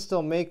can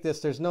still make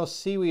this. There's no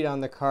seaweed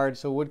on the card,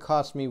 so it would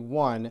cost me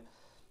 1.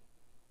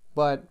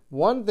 But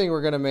one thing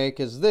we're going to make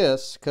is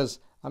this, because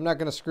I'm not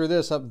going to screw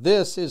this up.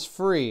 This is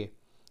free,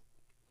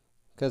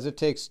 because it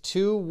takes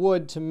 2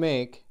 wood to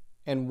make,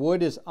 and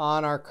wood is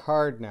on our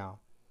card now.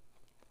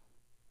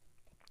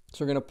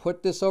 So we're going to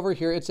put this over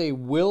here. It's a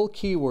will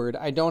keyword.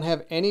 I don't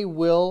have any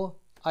will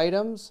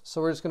items,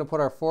 so we're just going to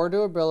put our 4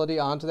 durability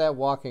onto that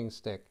walking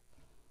stick.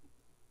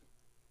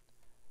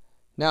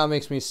 Now it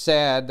makes me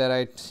sad that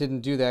I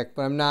didn't do that,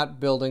 but I'm not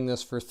building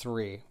this for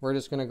 3. We're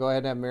just going to go ahead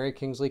and have Mary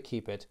Kingsley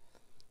keep it.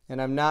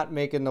 And I'm not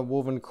making the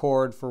woven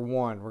cord for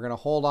 1. We're going to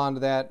hold on to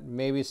that.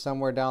 Maybe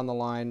somewhere down the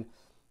line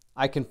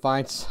I can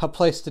find a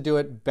place to do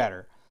it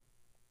better.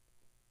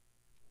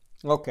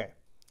 Okay,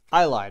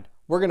 I lied.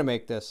 We're going to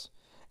make this.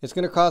 It's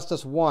going to cost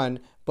us 1,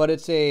 but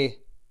it's a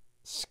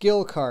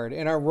skill card.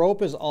 And our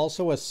rope is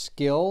also a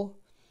skill.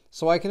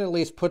 So I can at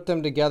least put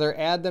them together,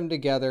 add them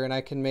together, and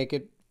I can make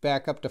it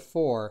back up to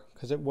 4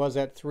 because it was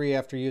at 3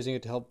 after using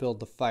it to help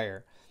build the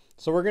fire.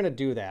 So we're going to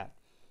do that.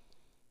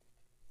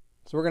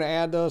 So we're going to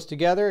add those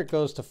together. It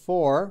goes to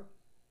 4.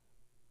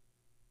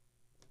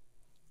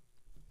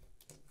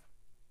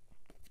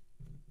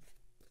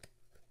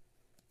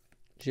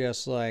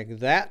 Just like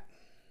that.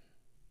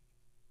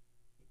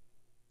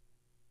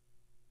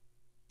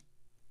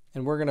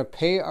 And we're going to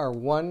pay our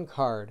 1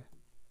 card,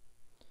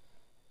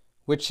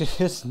 which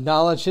is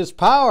knowledge is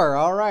power.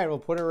 All right, we'll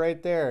put it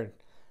right there.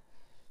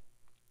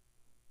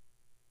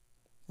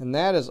 And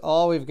that is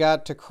all we've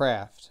got to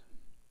craft.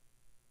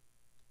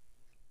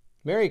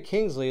 Mary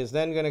Kingsley is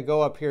then going to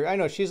go up here. I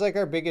know, she's like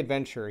our big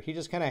adventurer. He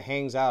just kind of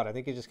hangs out. I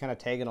think he's just kind of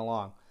tagging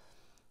along.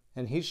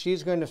 And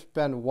she's going to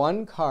spend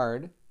 1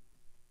 card.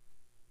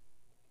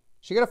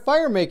 She got a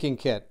fire making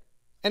kit.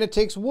 And it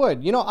takes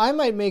wood. You know, I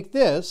might make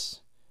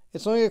this.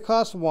 It's only going to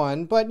cost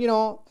 1. But, you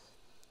know,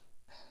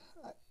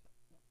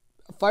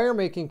 a fire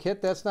making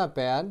kit, that's not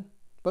bad.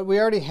 But we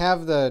already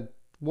have the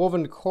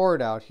woven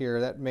cord out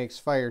here that makes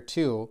fire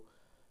too.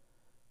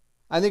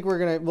 I think we're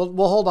going to,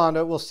 we'll hold on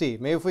to it. We'll see.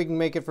 Maybe if we can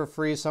make it for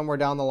free somewhere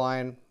down the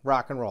line,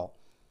 rock and roll.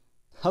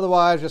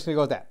 Otherwise, just going to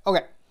go with that.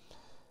 Okay.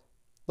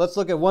 Let's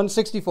look at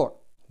 164.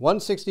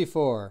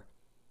 164.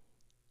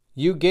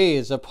 You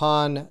gaze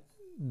upon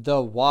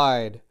the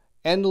wide,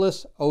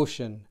 endless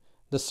ocean.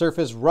 The surf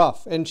is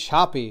rough and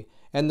choppy,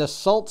 and the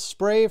salt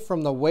spray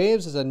from the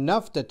waves is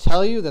enough to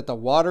tell you that the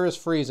water is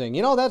freezing.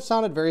 You know, that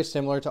sounded very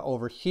similar to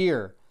over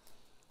here.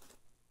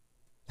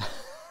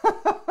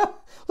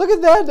 Look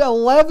at that,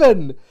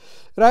 11.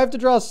 And I have to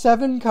draw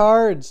 7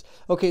 cards.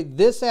 Okay,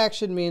 this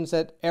action means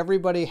that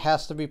everybody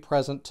has to be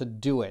present to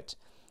do it.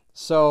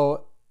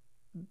 So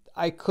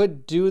I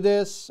could do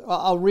this.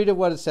 I'll read it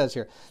what it says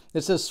here.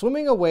 It says,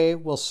 swimming away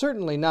will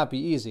certainly not be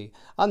easy.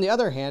 On the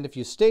other hand, if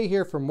you stay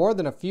here for more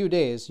than a few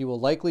days, you will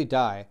likely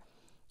die.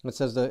 It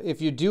says that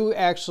if you do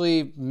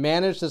actually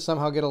manage to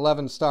somehow get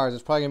 11 stars,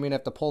 it's probably going to mean I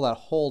have to pull that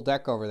whole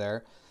deck over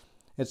there.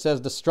 It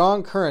says the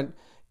strong current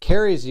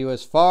carries you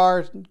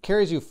far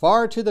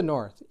to the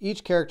north.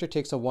 Each character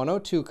takes a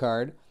 102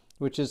 card,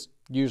 which is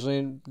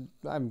usually,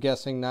 I'm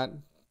guessing not,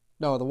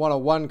 no, the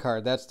 101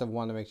 card. That's the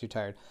one that makes you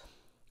tired.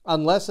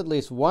 Unless at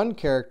least one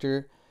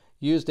character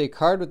used a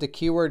card with the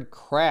keyword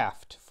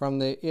craft from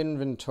the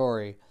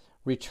inventory.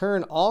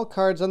 Return all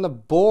cards on the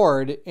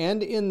board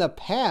and in the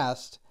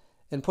past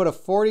and put a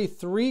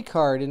 43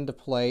 card into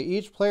play.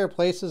 Each player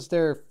places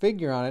their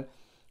figure on it.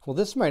 Well,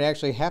 this might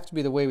actually have to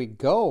be the way we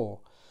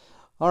go.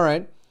 All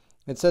right.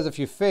 It says if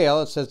you fail,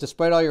 it says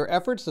despite all your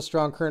efforts, the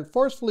strong current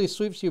forcefully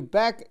sweeps you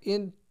back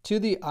into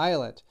the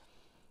islet.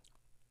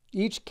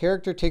 Each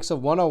character takes a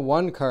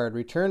 101 card.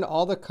 Return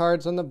all the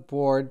cards on the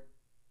board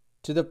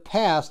to the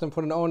past and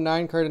put an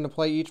 09 card into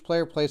play. Each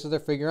player places their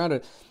figure on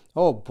it.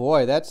 Oh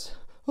boy, that's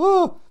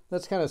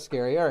kind of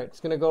scary. All right, it's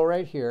going to go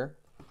right here.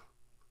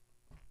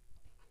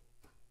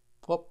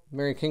 Oh,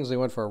 Mary Kingsley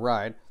went for a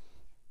ride.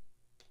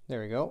 There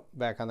we go.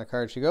 Back on the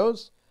card she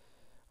goes.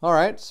 All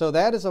right, so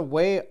that is a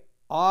way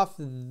off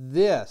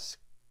this,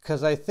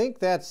 because I think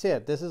that's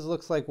it. This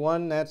looks like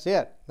one, that's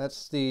it.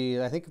 That's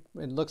I think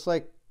it looks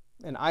like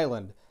an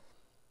island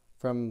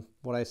from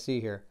what I see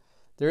here.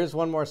 There is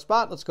one more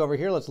spot. Let's go over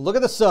here. Let's look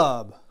at the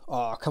sub.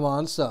 Oh, come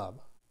on,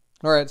 sub.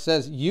 All right, it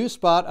says you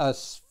spot a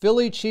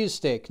Philly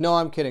cheesesteak. No,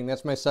 I'm kidding.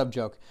 That's my sub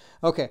joke.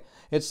 Okay,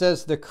 it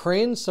says the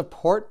cranes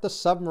support the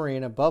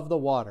submarine above the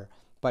water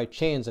by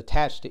chains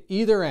attached to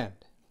either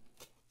end.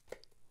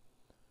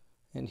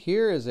 And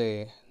here is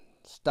a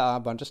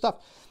bunch of stuff.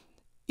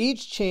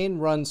 Each chain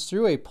runs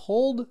through a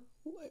pulled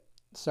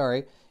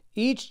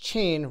Each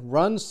chain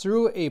runs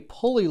through a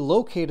pulley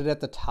located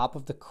at the top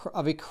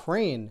of a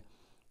crane.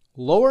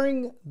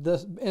 Lowering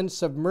and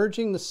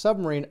submerging the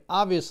submarine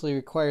obviously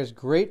requires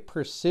great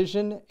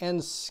precision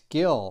and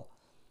skill.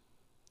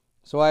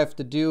 So I have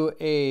to do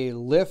a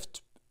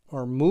lift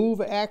or move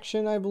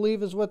action, I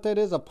believe is what that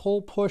is. A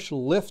pull, push,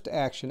 lift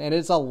action. And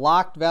it's a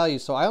locked value.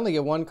 So I only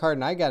get one card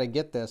and I got to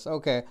get this.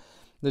 Okay.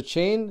 The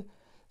chain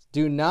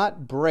do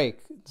not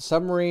break. The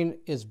submarine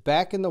is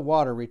back in the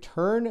water.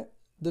 Return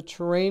the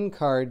terrain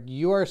card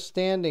you are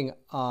standing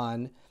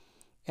on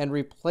and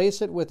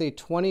replace it with a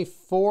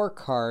 24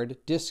 card.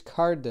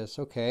 Discard this.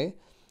 Okay.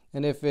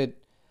 And if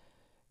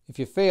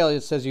you fail,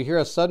 it says you hear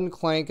a sudden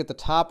clank at the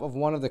top of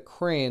one of the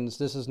cranes.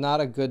 This is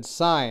not a good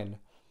sign.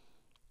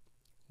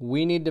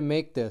 We need to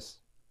make this.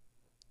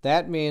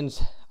 That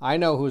means I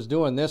know who's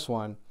doing this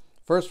one.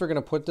 First, we're going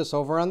to put this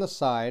over on the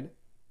side.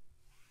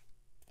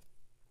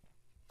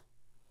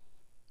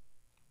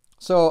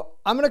 So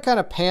I'm going to kind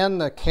of pan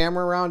the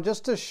camera around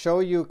just to show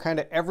you kind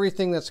of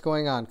everything that's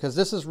going on, because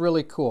this is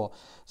really cool.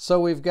 So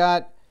we've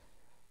got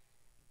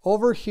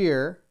over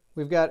here,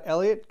 we've got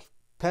Elliot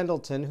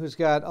Pendleton, who's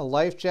got a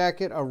life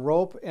jacket, a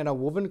rope, and a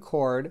woven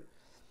cord.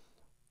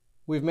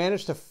 We've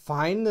managed to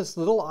find this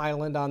little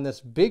island on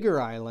this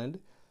bigger island.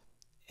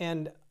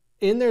 And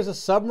there's a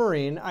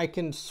submarine. I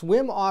can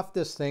swim off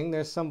this thing.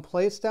 There's some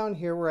place down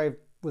here where I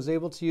was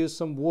able to use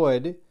some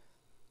wood.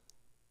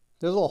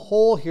 There's a little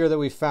hole here that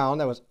we found.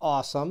 That was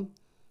awesome.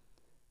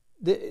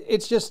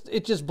 It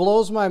just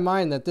blows my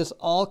mind that this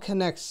all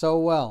connects so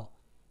well.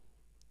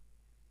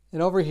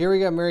 And over here we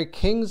got Mary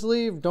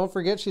Kingsley. Don't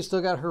forget, she's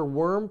still got her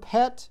worm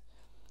pet.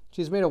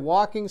 She's made a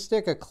walking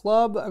stick, a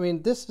club. I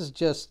mean, this is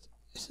just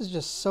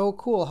so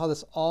cool how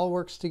this all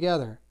works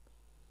together.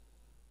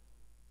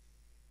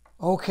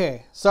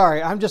 Okay,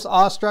 sorry, I'm just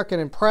awestruck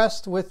and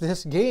impressed with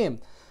this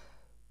game.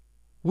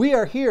 We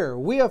are here.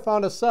 We have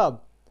found a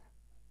sub.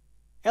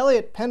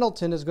 Elliot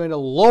Pendleton is going to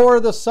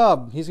lower the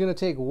sub. He's going to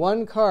take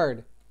one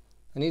card,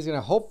 and he's going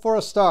to hope for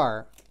a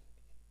star.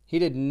 He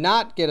did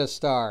not get a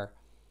star.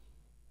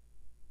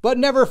 But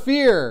never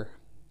fear.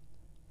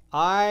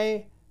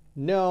 I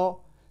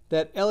know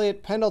that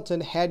Elliot Pendleton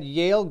had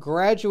Yale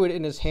graduate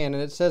in his hand,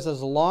 and it says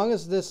as long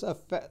as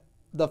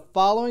the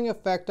following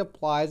effect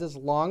applies as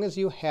long as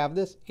you have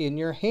this in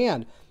your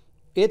hand.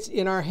 It's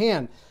in our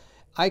hand.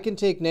 I can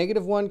take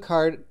 -1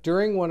 card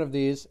during one of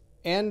these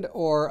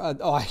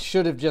I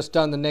should have just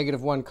done the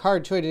 -1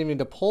 card too. I didn't even need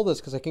to pull this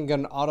because I can get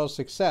an auto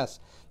success.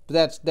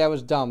 But that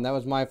was dumb. That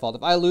was my fault.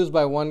 If I lose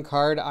by 1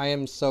 card, I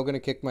am so going to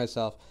kick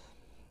myself.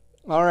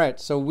 All right,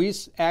 so we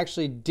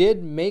actually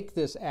did make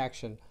this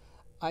action.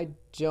 I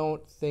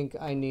don't think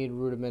I need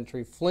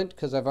rudimentary flint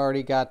because I've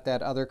already got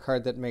that other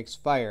card that makes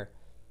fire.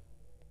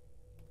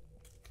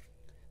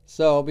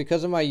 So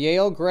because of my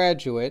Yale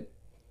graduate,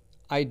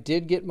 I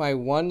did get my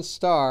 1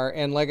 star,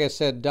 and like I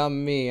said,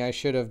 dumb me, I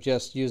should have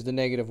just used the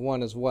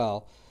 -1 as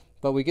well.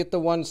 But we get the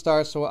 1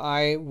 star, so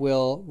I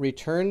will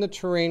return the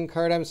terrain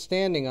card I'm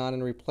standing on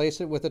and replace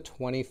it with a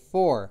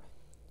 24.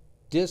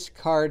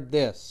 Discard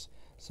this.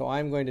 So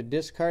I'm going to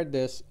discard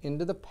this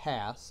into the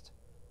past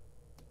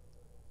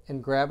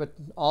and grab it.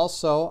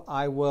 Also,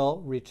 I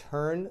will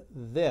return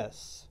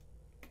this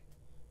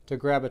to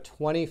grab a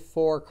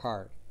 24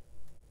 card.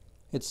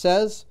 It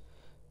says,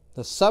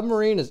 the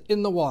submarine is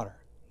in the water.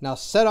 Now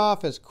set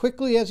off as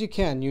quickly as you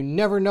can. You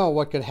never know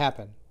what could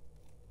happen.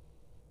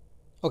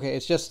 Okay,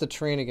 it's just the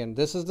train again.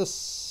 This is the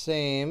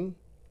same.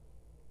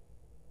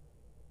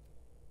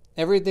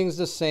 Everything's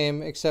the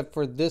same except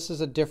for this is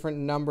a different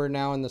number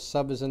now and the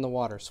sub is in the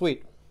water.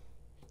 Sweet.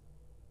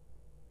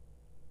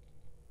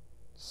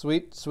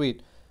 Sweet,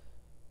 sweet.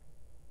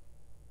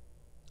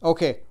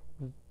 Okay,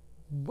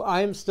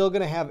 I'm still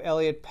going to have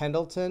Elliot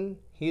Pendleton.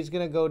 He's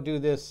going to go do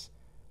this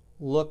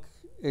look,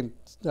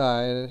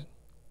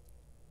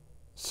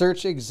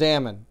 search,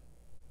 examine.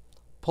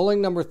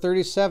 Pulling number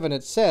 37,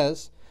 it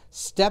says,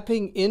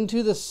 stepping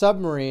into the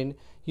submarine,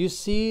 you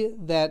see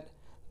that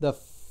the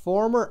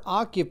former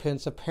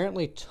occupants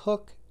apparently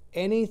took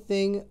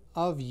anything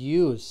of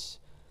use.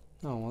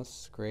 Oh, well,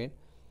 that's great.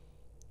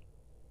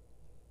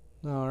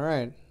 All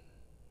right.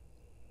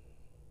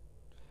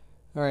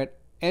 All right.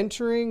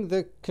 Entering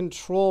the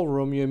control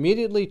room, you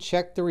immediately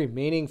check the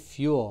remaining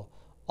fuel.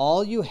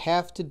 All you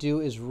have to do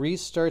is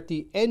restart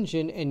the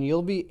engine and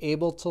you'll be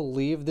able to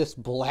leave this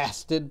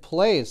blasted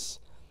place.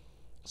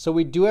 So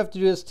we do have to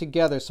do this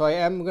together. So I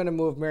am going to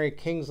move Mary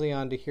Kingsley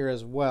onto here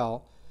as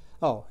well.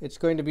 Oh, it's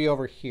going to be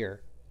over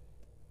here.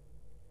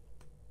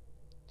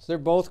 So they're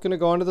both going to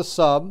go into the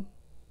sub.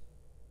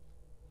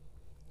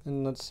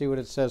 And let's see what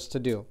it says to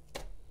do.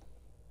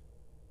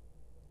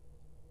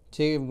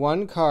 Take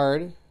 1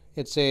 card.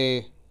 It's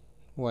a,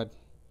 what?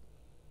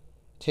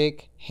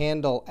 Take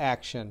handle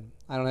action.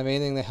 I don't have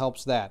anything that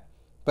helps that.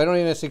 But I don't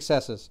even have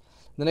successes.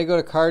 Then I go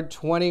to card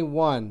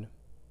 21.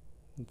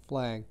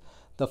 Flag.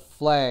 The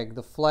flag.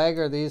 The flag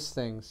are these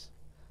things.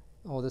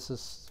 Oh, this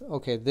is...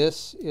 Okay,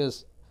 this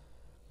is...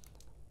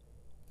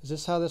 Is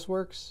this how this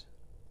works?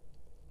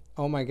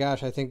 Oh my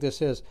gosh, I think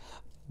this is.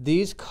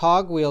 These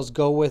cogwheels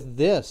go with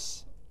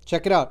this.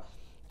 Check it out.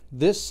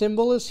 This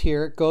symbol is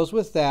here, it goes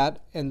with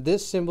that, and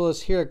this symbol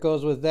is here, it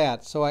goes with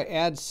that. So I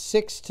add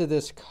 6 to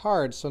this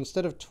card. So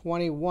instead of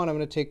 21, I'm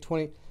going to take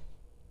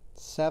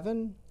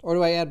 27? Or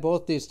do I add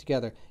both these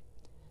together?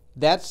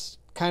 That's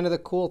kind of the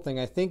cool thing.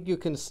 I think you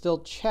can still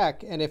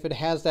check, and if it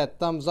has that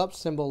thumbs up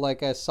symbol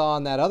like I saw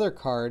on that other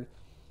card,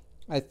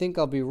 I think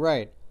I'll be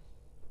right.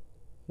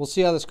 We'll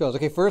see how this goes.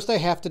 Okay, first I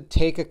have to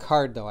take a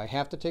card, though. I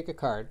have to take a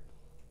card.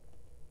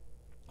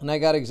 And I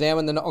got to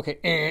examine the...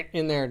 Okay,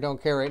 in there. Don't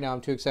care right now.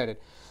 I'm too excited.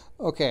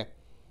 Okay.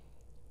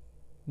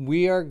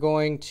 We are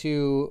going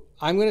to...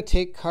 I'm going to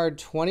take card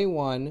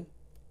 21,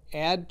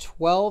 add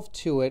 12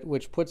 to it,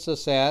 which puts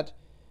us at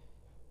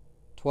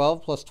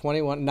 12 plus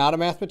 21. Not a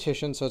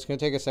mathematician, so it's going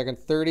to take a second.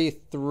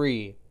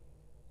 33.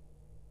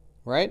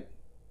 Right?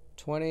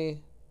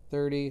 20,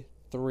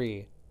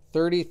 33.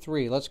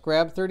 33. Let's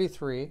grab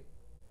 33.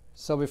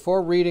 So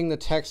before reading the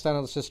text on it,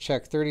 let's just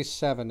check.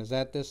 37. Is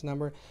that this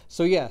number?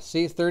 So yeah,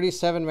 see,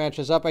 37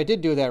 matches up. I did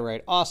do that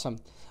right. Awesome.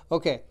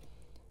 Okay.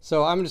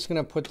 So I'm just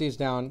going to put these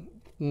down.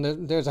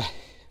 There's a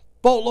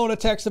boatload of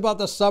text about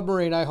the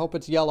submarine. I hope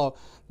it's yellow.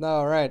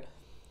 All right.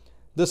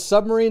 The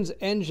submarine's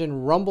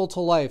engine rumbles to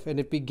life, and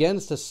it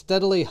begins to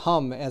steadily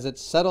hum as it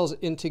settles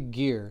into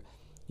gear.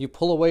 You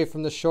pull away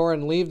from the shore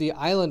and leave the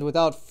island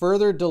without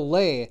further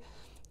delay.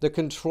 The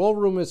control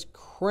room is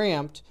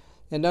cramped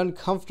and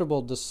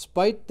uncomfortable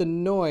despite the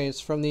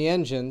noise from the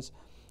engines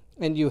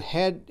and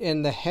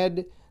the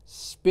head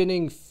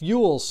spinning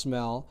fuel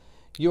smell.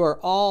 You are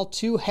all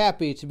too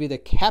happy to be the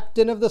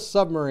captain of the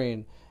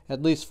submarine,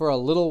 at least for a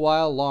little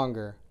while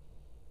longer.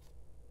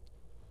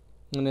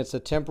 And it's a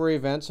temporary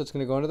event, so it's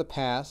going to go into the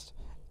past.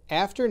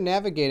 After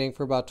navigating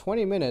for about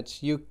 20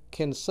 minutes, you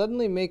can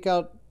suddenly make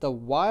out the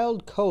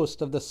wild coast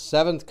of the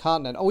 7th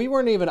continent. Oh, we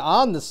weren't even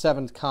on the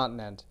 7th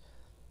continent.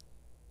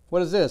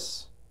 What is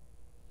this?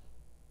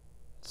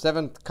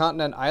 7th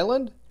continent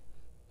island?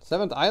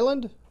 7th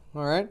island?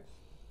 All right.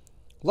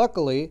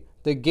 Luckily,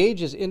 the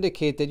gauges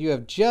indicate that you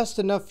have just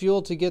enough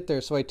fuel to get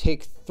there, so I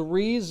take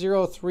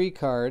 303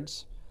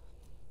 cards.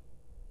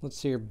 Let's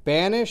see here.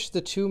 Banish the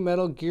 2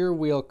 Metal Gear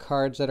Wheel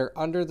cards that are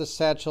under the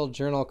satchel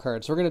journal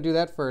cards. So we're going to do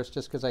that first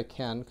just because I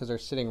can, because they're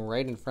sitting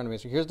right in front of me.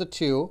 So here's the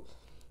 2.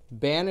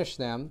 Banish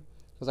them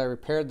because I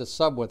repaired the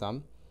sub with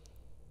them.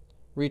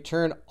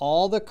 Return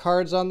all the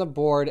cards on the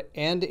board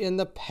and in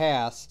the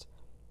past.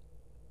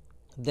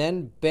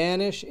 Then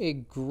banish a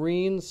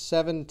green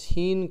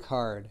 17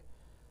 card.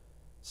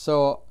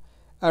 So,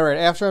 all right,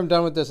 after I'm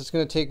done with this, it's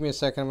going to take me a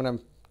second. I'm going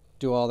to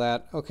do all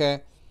that.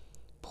 Okay.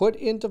 Put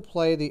into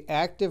play the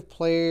active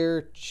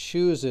player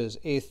chooses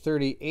a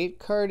 38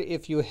 card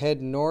if you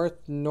head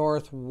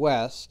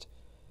north-northwest,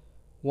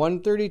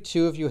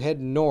 132 if you head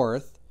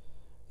north,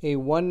 a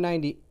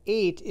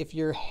 198 if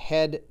you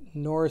head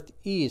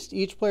northeast.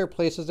 Each player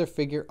places their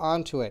figure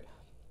onto it.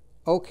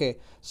 Okay,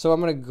 so I'm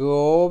going to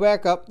go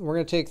back up. We're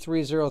going to take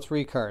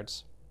 303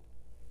 cards.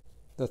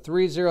 The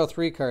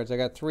 303 cards, I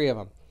got 3 of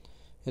them.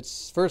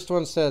 Its first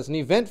one says, an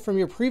event from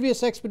your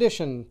previous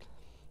expedition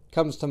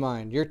comes to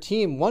mind. Your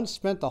team once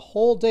spent the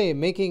whole day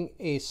making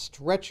a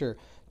stretcher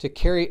to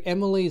carry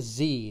Emily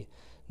Z.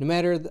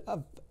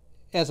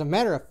 As a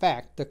matter of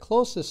fact, the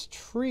closest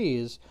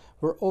trees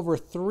were over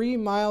 3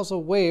 miles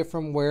away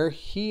from where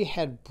he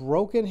had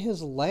broken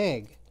his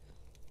leg.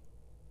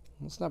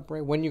 Let's not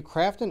break. When you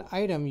craft an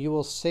item, you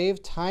will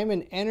save time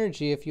and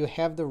energy if you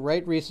have the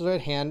right resource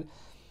at hand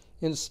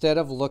instead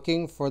of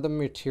looking for the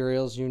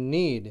materials you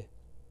need.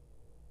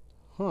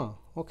 Huh,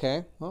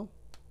 okay, well,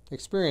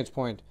 experience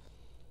point.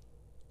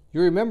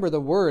 You remember the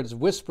words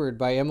whispered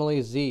by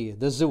Emily Z,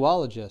 the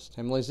zoologist.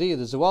 Emily Z,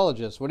 the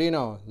zoologist. What do you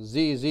know?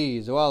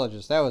 Z,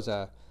 zoologist.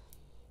 That's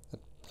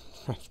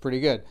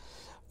pretty good.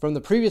 From the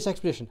previous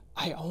expedition,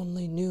 I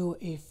only knew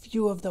a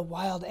few of the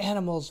wild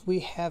animals we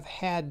have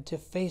had to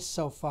face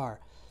so far.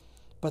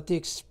 But the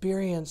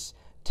experience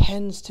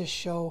tends to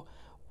show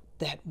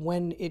that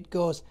when it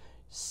goes,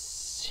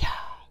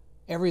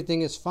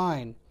 everything is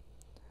fine.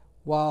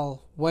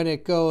 While when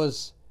it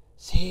goes,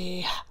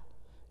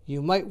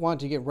 you might want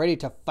to get ready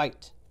to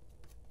fight.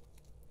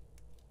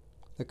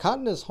 The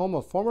continent is home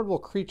of formidable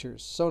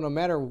creatures, so no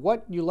matter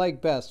what you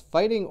like best,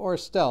 fighting or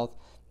stealth,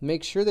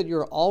 make sure that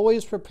you're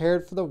always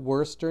prepared for the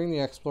worst during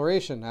the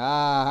exploration.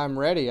 I'm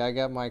ready. I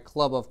got my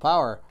club of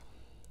power.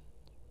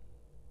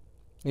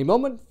 A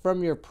moment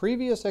from your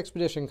previous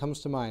expedition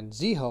comes to mind.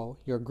 Ziho,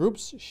 your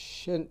group's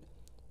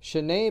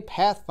Shanae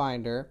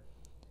Pathfinder,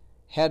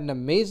 had an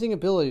amazing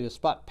ability to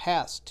spot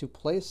paths to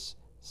places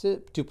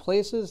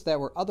that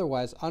were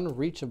otherwise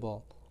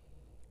unreachable.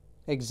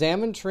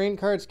 Examine terrain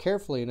cards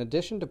carefully. In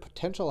addition to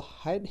potential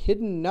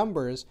hidden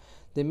numbers,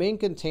 they may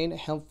contain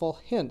helpful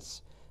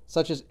hints,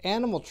 such as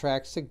animal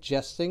tracks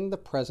suggesting the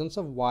presence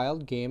of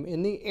wild game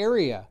in the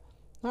area.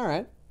 All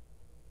right.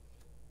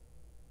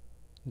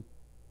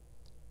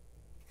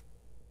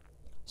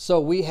 So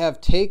we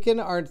have taken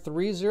our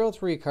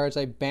 303 cards.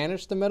 I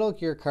banished the Metal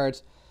Gear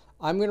cards.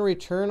 I'm going to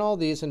return all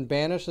these and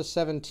banish the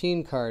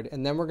 17 card,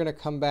 and then we're going to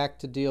come back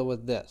to deal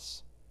with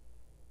this.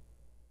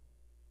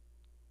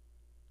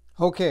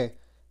 Okay,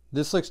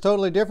 This looks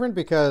totally different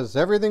because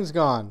everything's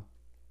gone.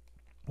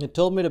 It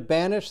told me to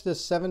banish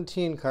this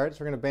 17 card, so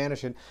we're going to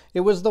banish it.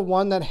 It was the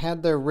one that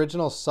had the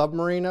original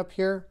submarine up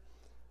here,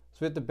 so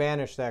we have to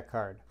banish that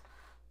card.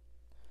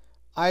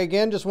 I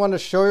again just want to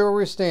show you where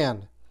we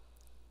stand.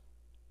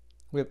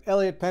 We have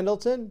Elliot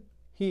Pendleton.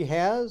 He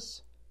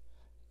has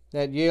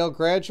that Yale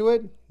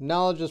graduate.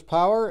 Knowledge is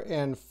power,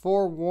 and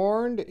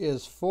forewarned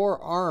is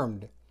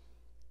forearmed.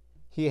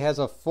 He has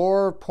a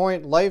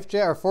 4-point life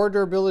jacket, or 4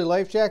 durability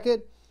life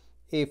jacket,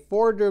 a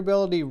 4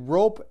 durability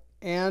rope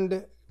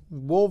and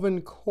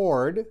woven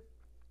cord.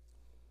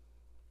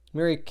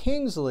 Mary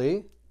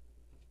Kingsley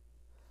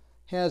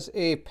has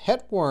a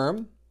pet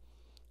worm,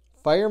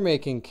 fire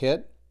making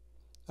kit,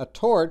 a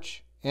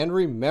torch, and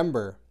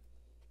remember.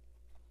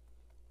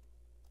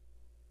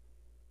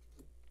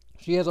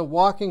 She has a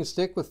walking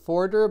stick with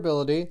 4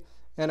 durability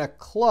and a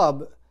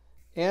club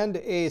and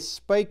a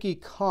spiky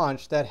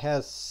conch that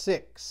has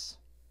 6.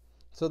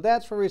 So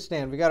that's where we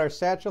stand. We got our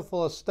satchel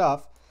full of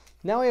stuff.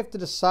 Now we have to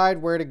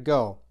decide where to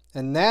go.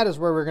 And that is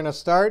where we're going to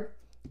start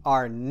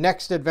our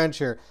next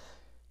adventure.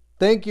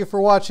 Thank you for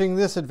watching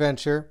this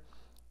adventure.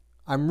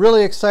 I'm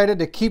really excited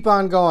to keep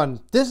on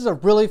going. This is a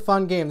really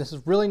fun game. This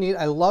is really neat.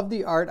 I love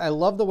the art. I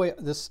love the way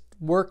this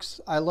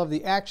works. I love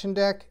the action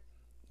deck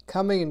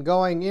coming and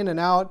going in and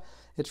out.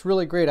 It's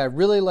really great. I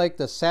really like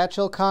the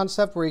satchel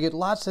concept where you get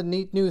lots of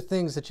neat new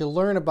things that you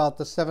learn about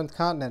the 7th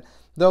continent.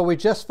 Though we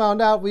just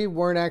found out we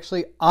weren't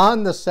actually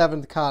on the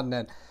 7th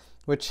continent,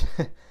 which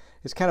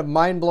is kind of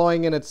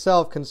mind-blowing in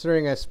itself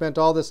considering I spent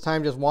all this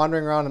time just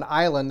wandering around an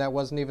island that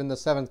wasn't even the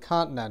 7th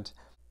continent.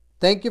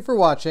 Thank you for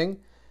watching.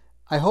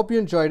 I hope you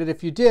enjoyed it.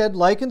 If you did,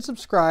 like and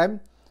subscribe.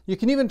 You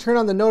can even turn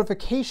on the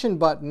notification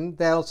button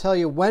that'll tell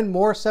you when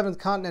more 7th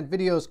continent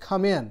videos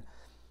come in.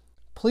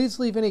 Please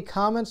leave any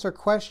comments or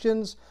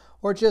questions,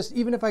 or just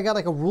even if I got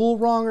like a rule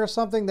wrong or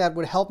something, that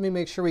would help me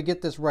make sure we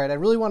get this right. I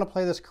really want to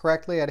play this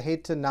correctly. I'd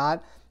hate to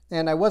not.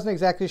 And I wasn't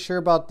exactly sure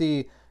about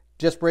the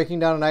just breaking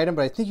down an item,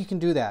 but I think you can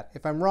do that.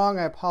 If I'm wrong,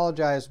 I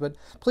apologize, but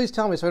please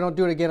tell me so I don't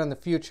do it again in the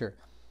future.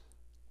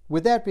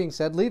 With that being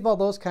said, leave all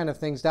those kind of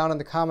things down in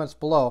the comments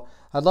below.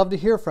 I'd love to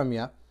hear from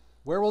you.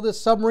 Where will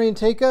this submarine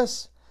take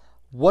us?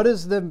 What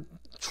does the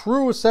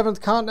true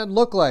 7th continent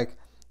look like?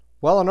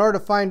 Well, in order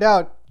to find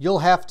out, you'll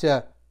have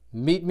to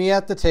meet me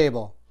at the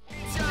table.